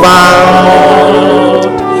have found,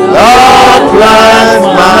 Lord, plant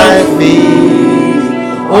my feet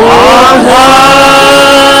on high.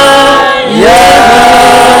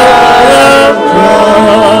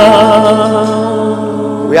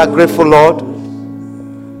 We are grateful, Lord.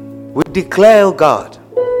 We declare, oh God,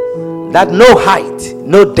 that no height,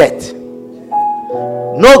 no depth,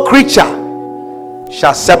 no creature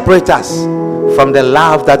shall separate us from the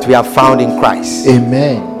love that we have found in Christ.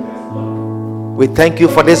 Amen. We thank you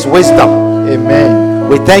for this wisdom. Amen.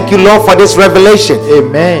 We thank you, Lord, for this revelation.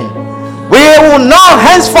 Amen. We will not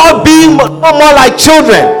henceforth be no more like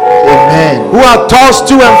children Amen. who are tossed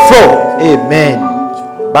to and fro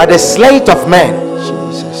Amen. by the sleight of men.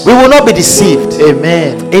 Jesus. We will not be deceived.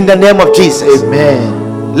 Amen. In the name of Jesus. Amen.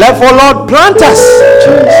 Therefore, Lord, plant us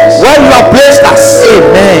Jesus. where you have placed us.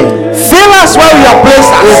 Amen. Fill us where you have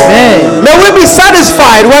placed us. Amen. May we be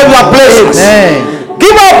satisfied where you have placed us. Amen.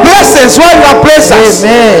 Give us blessings where you have placed us.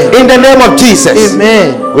 Amen. In the name of Jesus.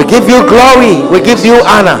 Amen. We give you glory. We give you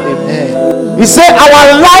honor. Amen. We say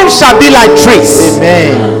our lives shall be like trees.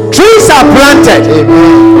 Amen. Trees are planted.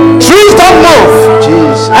 Amen. Trees don't move.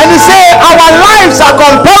 Jesus. And he say our lives are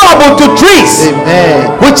comparable to trees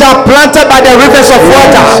Amen. which are planted by the rivers of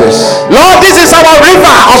water. Jesus. Lord, this is our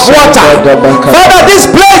river of water. Father, this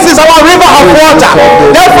place is our river of water.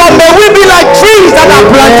 Therefore, may we be like trees that are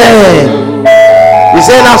planted. He's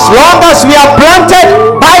saying, as long as we are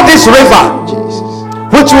planted by this river,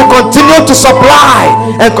 which will continue to supply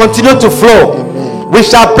and continue to flow, we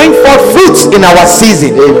shall bring forth fruits in our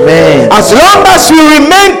season. Amen. As long as we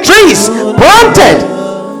remain trees planted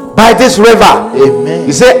by this river, Amen.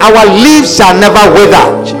 you say our leaves shall never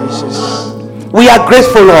wither. Jesus. We are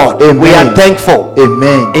grateful, Lord. Amen. We are thankful.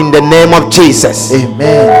 Amen. In the name of Jesus.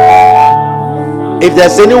 Amen. If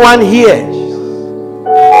there's anyone here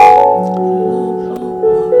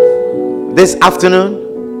this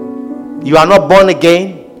afternoon, you are not born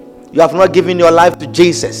again, you have not given your life to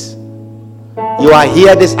Jesus, you are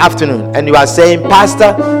here this afternoon and you are saying,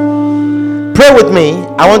 Pastor, pray with me.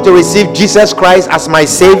 I want to receive Jesus Christ as my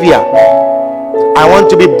Savior. I want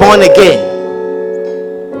to be born again.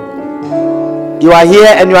 You are here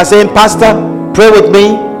and you are saying, Pastor, pray with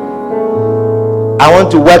me. I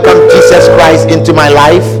want to welcome Jesus Christ into my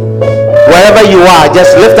life. Wherever you are,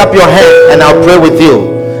 just lift up your hand and I'll pray with you.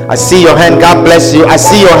 I see your hand. God bless you. I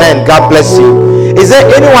see your hand. God bless you. Is there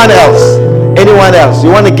anyone else? Anyone else?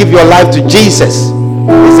 You want to give your life to Jesus?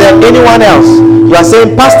 Is there anyone else? You are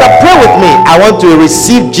saying, Pastor, pray with me. I want to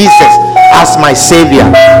receive Jesus as my Savior.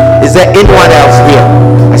 Is there anyone else here?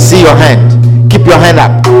 I see your hand. Keep your hand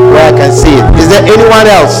up where I can see it. Is there anyone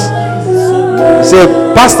else? Say,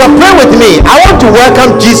 Pastor, pray with me. I want to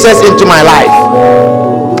welcome Jesus into my life.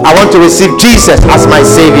 I want to receive Jesus as my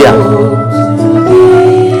Savior.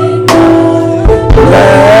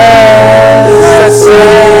 Blessed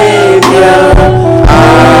Savior,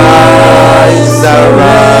 I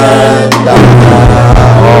surrender.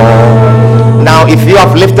 Now, if you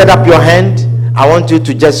have lifted up your hand, I want you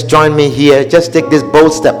to just join me here. Just take this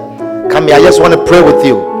bold step. Come here. I just want to pray with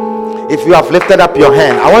you. If you have lifted up your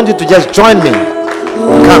hand, I want you to just join me.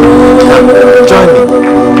 Come, join me.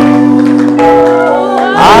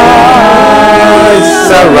 I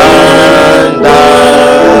surrender.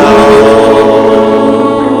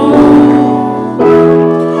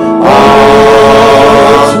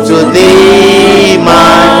 To thee,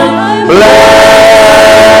 my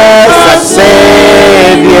blessed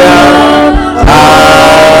Savior,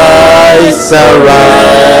 I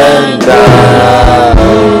surrender.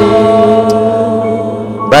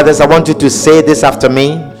 Brothers, I want you to say this after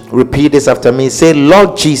me. Repeat this after me. Say,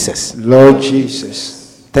 Lord Jesus. Lord Jesus.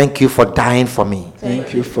 Thank you for dying for me.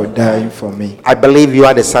 Thank you for dying for me. I believe you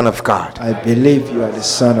are the Son of God. I believe you are the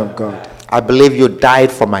Son of God. I believe you died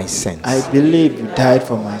for my sins. I believe you died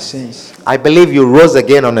for my sins. I believe you rose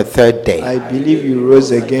again on the third day. I believe you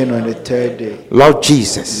rose again on the third day. Lord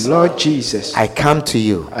Jesus, Lord Jesus, I come to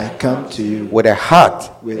you I come to you with a heart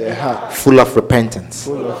with a heart full of repentance.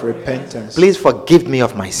 full of repentance. Please forgive me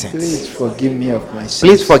of my sins. Please forgive me of my sins.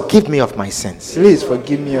 Please forgive me of my sins. Please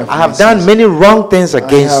forgive me of I my have done sins. many wrong things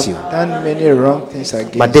against I you. have done many wrong things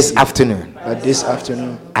against But this you. afternoon, But this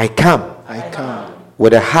afternoon, I come I come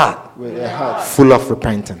with a heart with a heart full of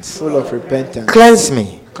repentance. full of repentance. Cleanse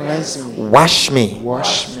me, Cleanse me, wash me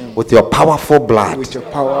wash me with your powerful blood. with your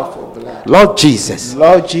powerful blood. Lord Jesus,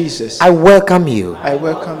 Lord Jesus, I welcome you I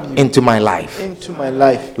welcome you into my life. into my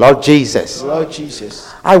life. Lord Jesus, Lord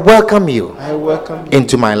Jesus, I welcome you I welcome you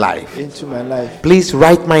into my life. into my life. Please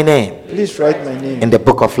write my name Please write my name in the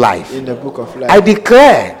book of life. in the book of life. I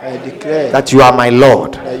declare I declare that you are my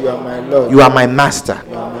Lord, that you are my Lord. you are my master,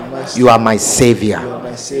 You are my master. you are my You Savior. are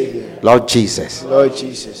my Savior. Lord Jesus, Lord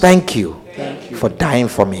Jesus, thank you thank you for dying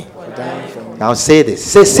for me. for dying for me. Now say this.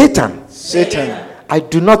 Say, Satan, Satan, I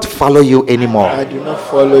do not follow you I anymore. do not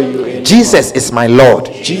follow you anymore. Jesus is my Lord.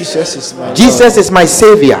 Jesus is my Jesus is my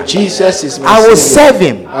Savior. Lord. Jesus is my I will Savior. serve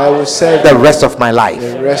him I will serve the him rest of my life.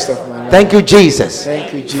 the rest of my life. Thank you, Jesus,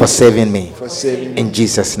 Thank you, Jesus, for saving me. For saving me. In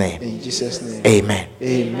Jesus' name. In Jesus' name. Amen.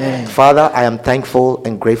 Amen. Father, I am thankful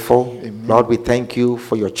and grateful. Lord, we thank you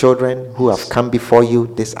for your children who have come before you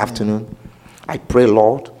this afternoon. I pray,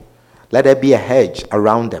 Lord, let there be a hedge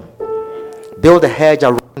around them. Build a hedge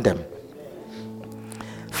around them.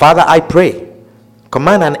 Father, I pray,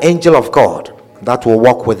 command an angel of God that will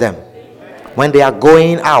walk with them when they are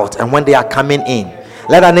going out and when they are coming in.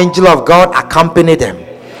 Let an angel of God accompany them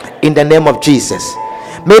in the name of Jesus.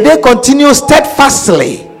 May they continue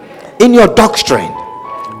steadfastly in your doctrine,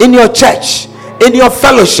 in your church, in your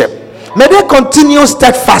fellowship. May they continue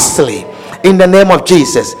steadfastly in the name of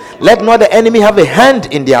Jesus. Let not the enemy have a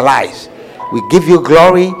hand in their lives. We give you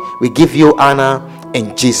glory, we give you honor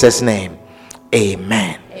in Jesus' name.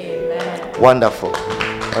 Amen. Wonderful.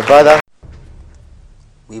 My brother.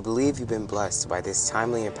 We believe you've been blessed by this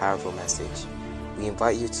timely and powerful message. We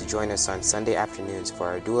invite you to join us on Sunday afternoons for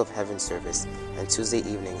our Dew of Heaven service and Tuesday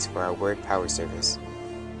evenings for our Word Power service.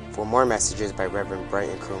 For more messages by Reverend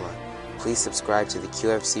Brighton Krumah, please subscribe to the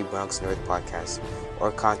QFC Bronx North podcast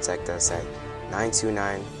or contact us at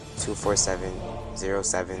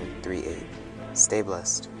 929-247-0738. Stay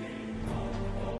blessed.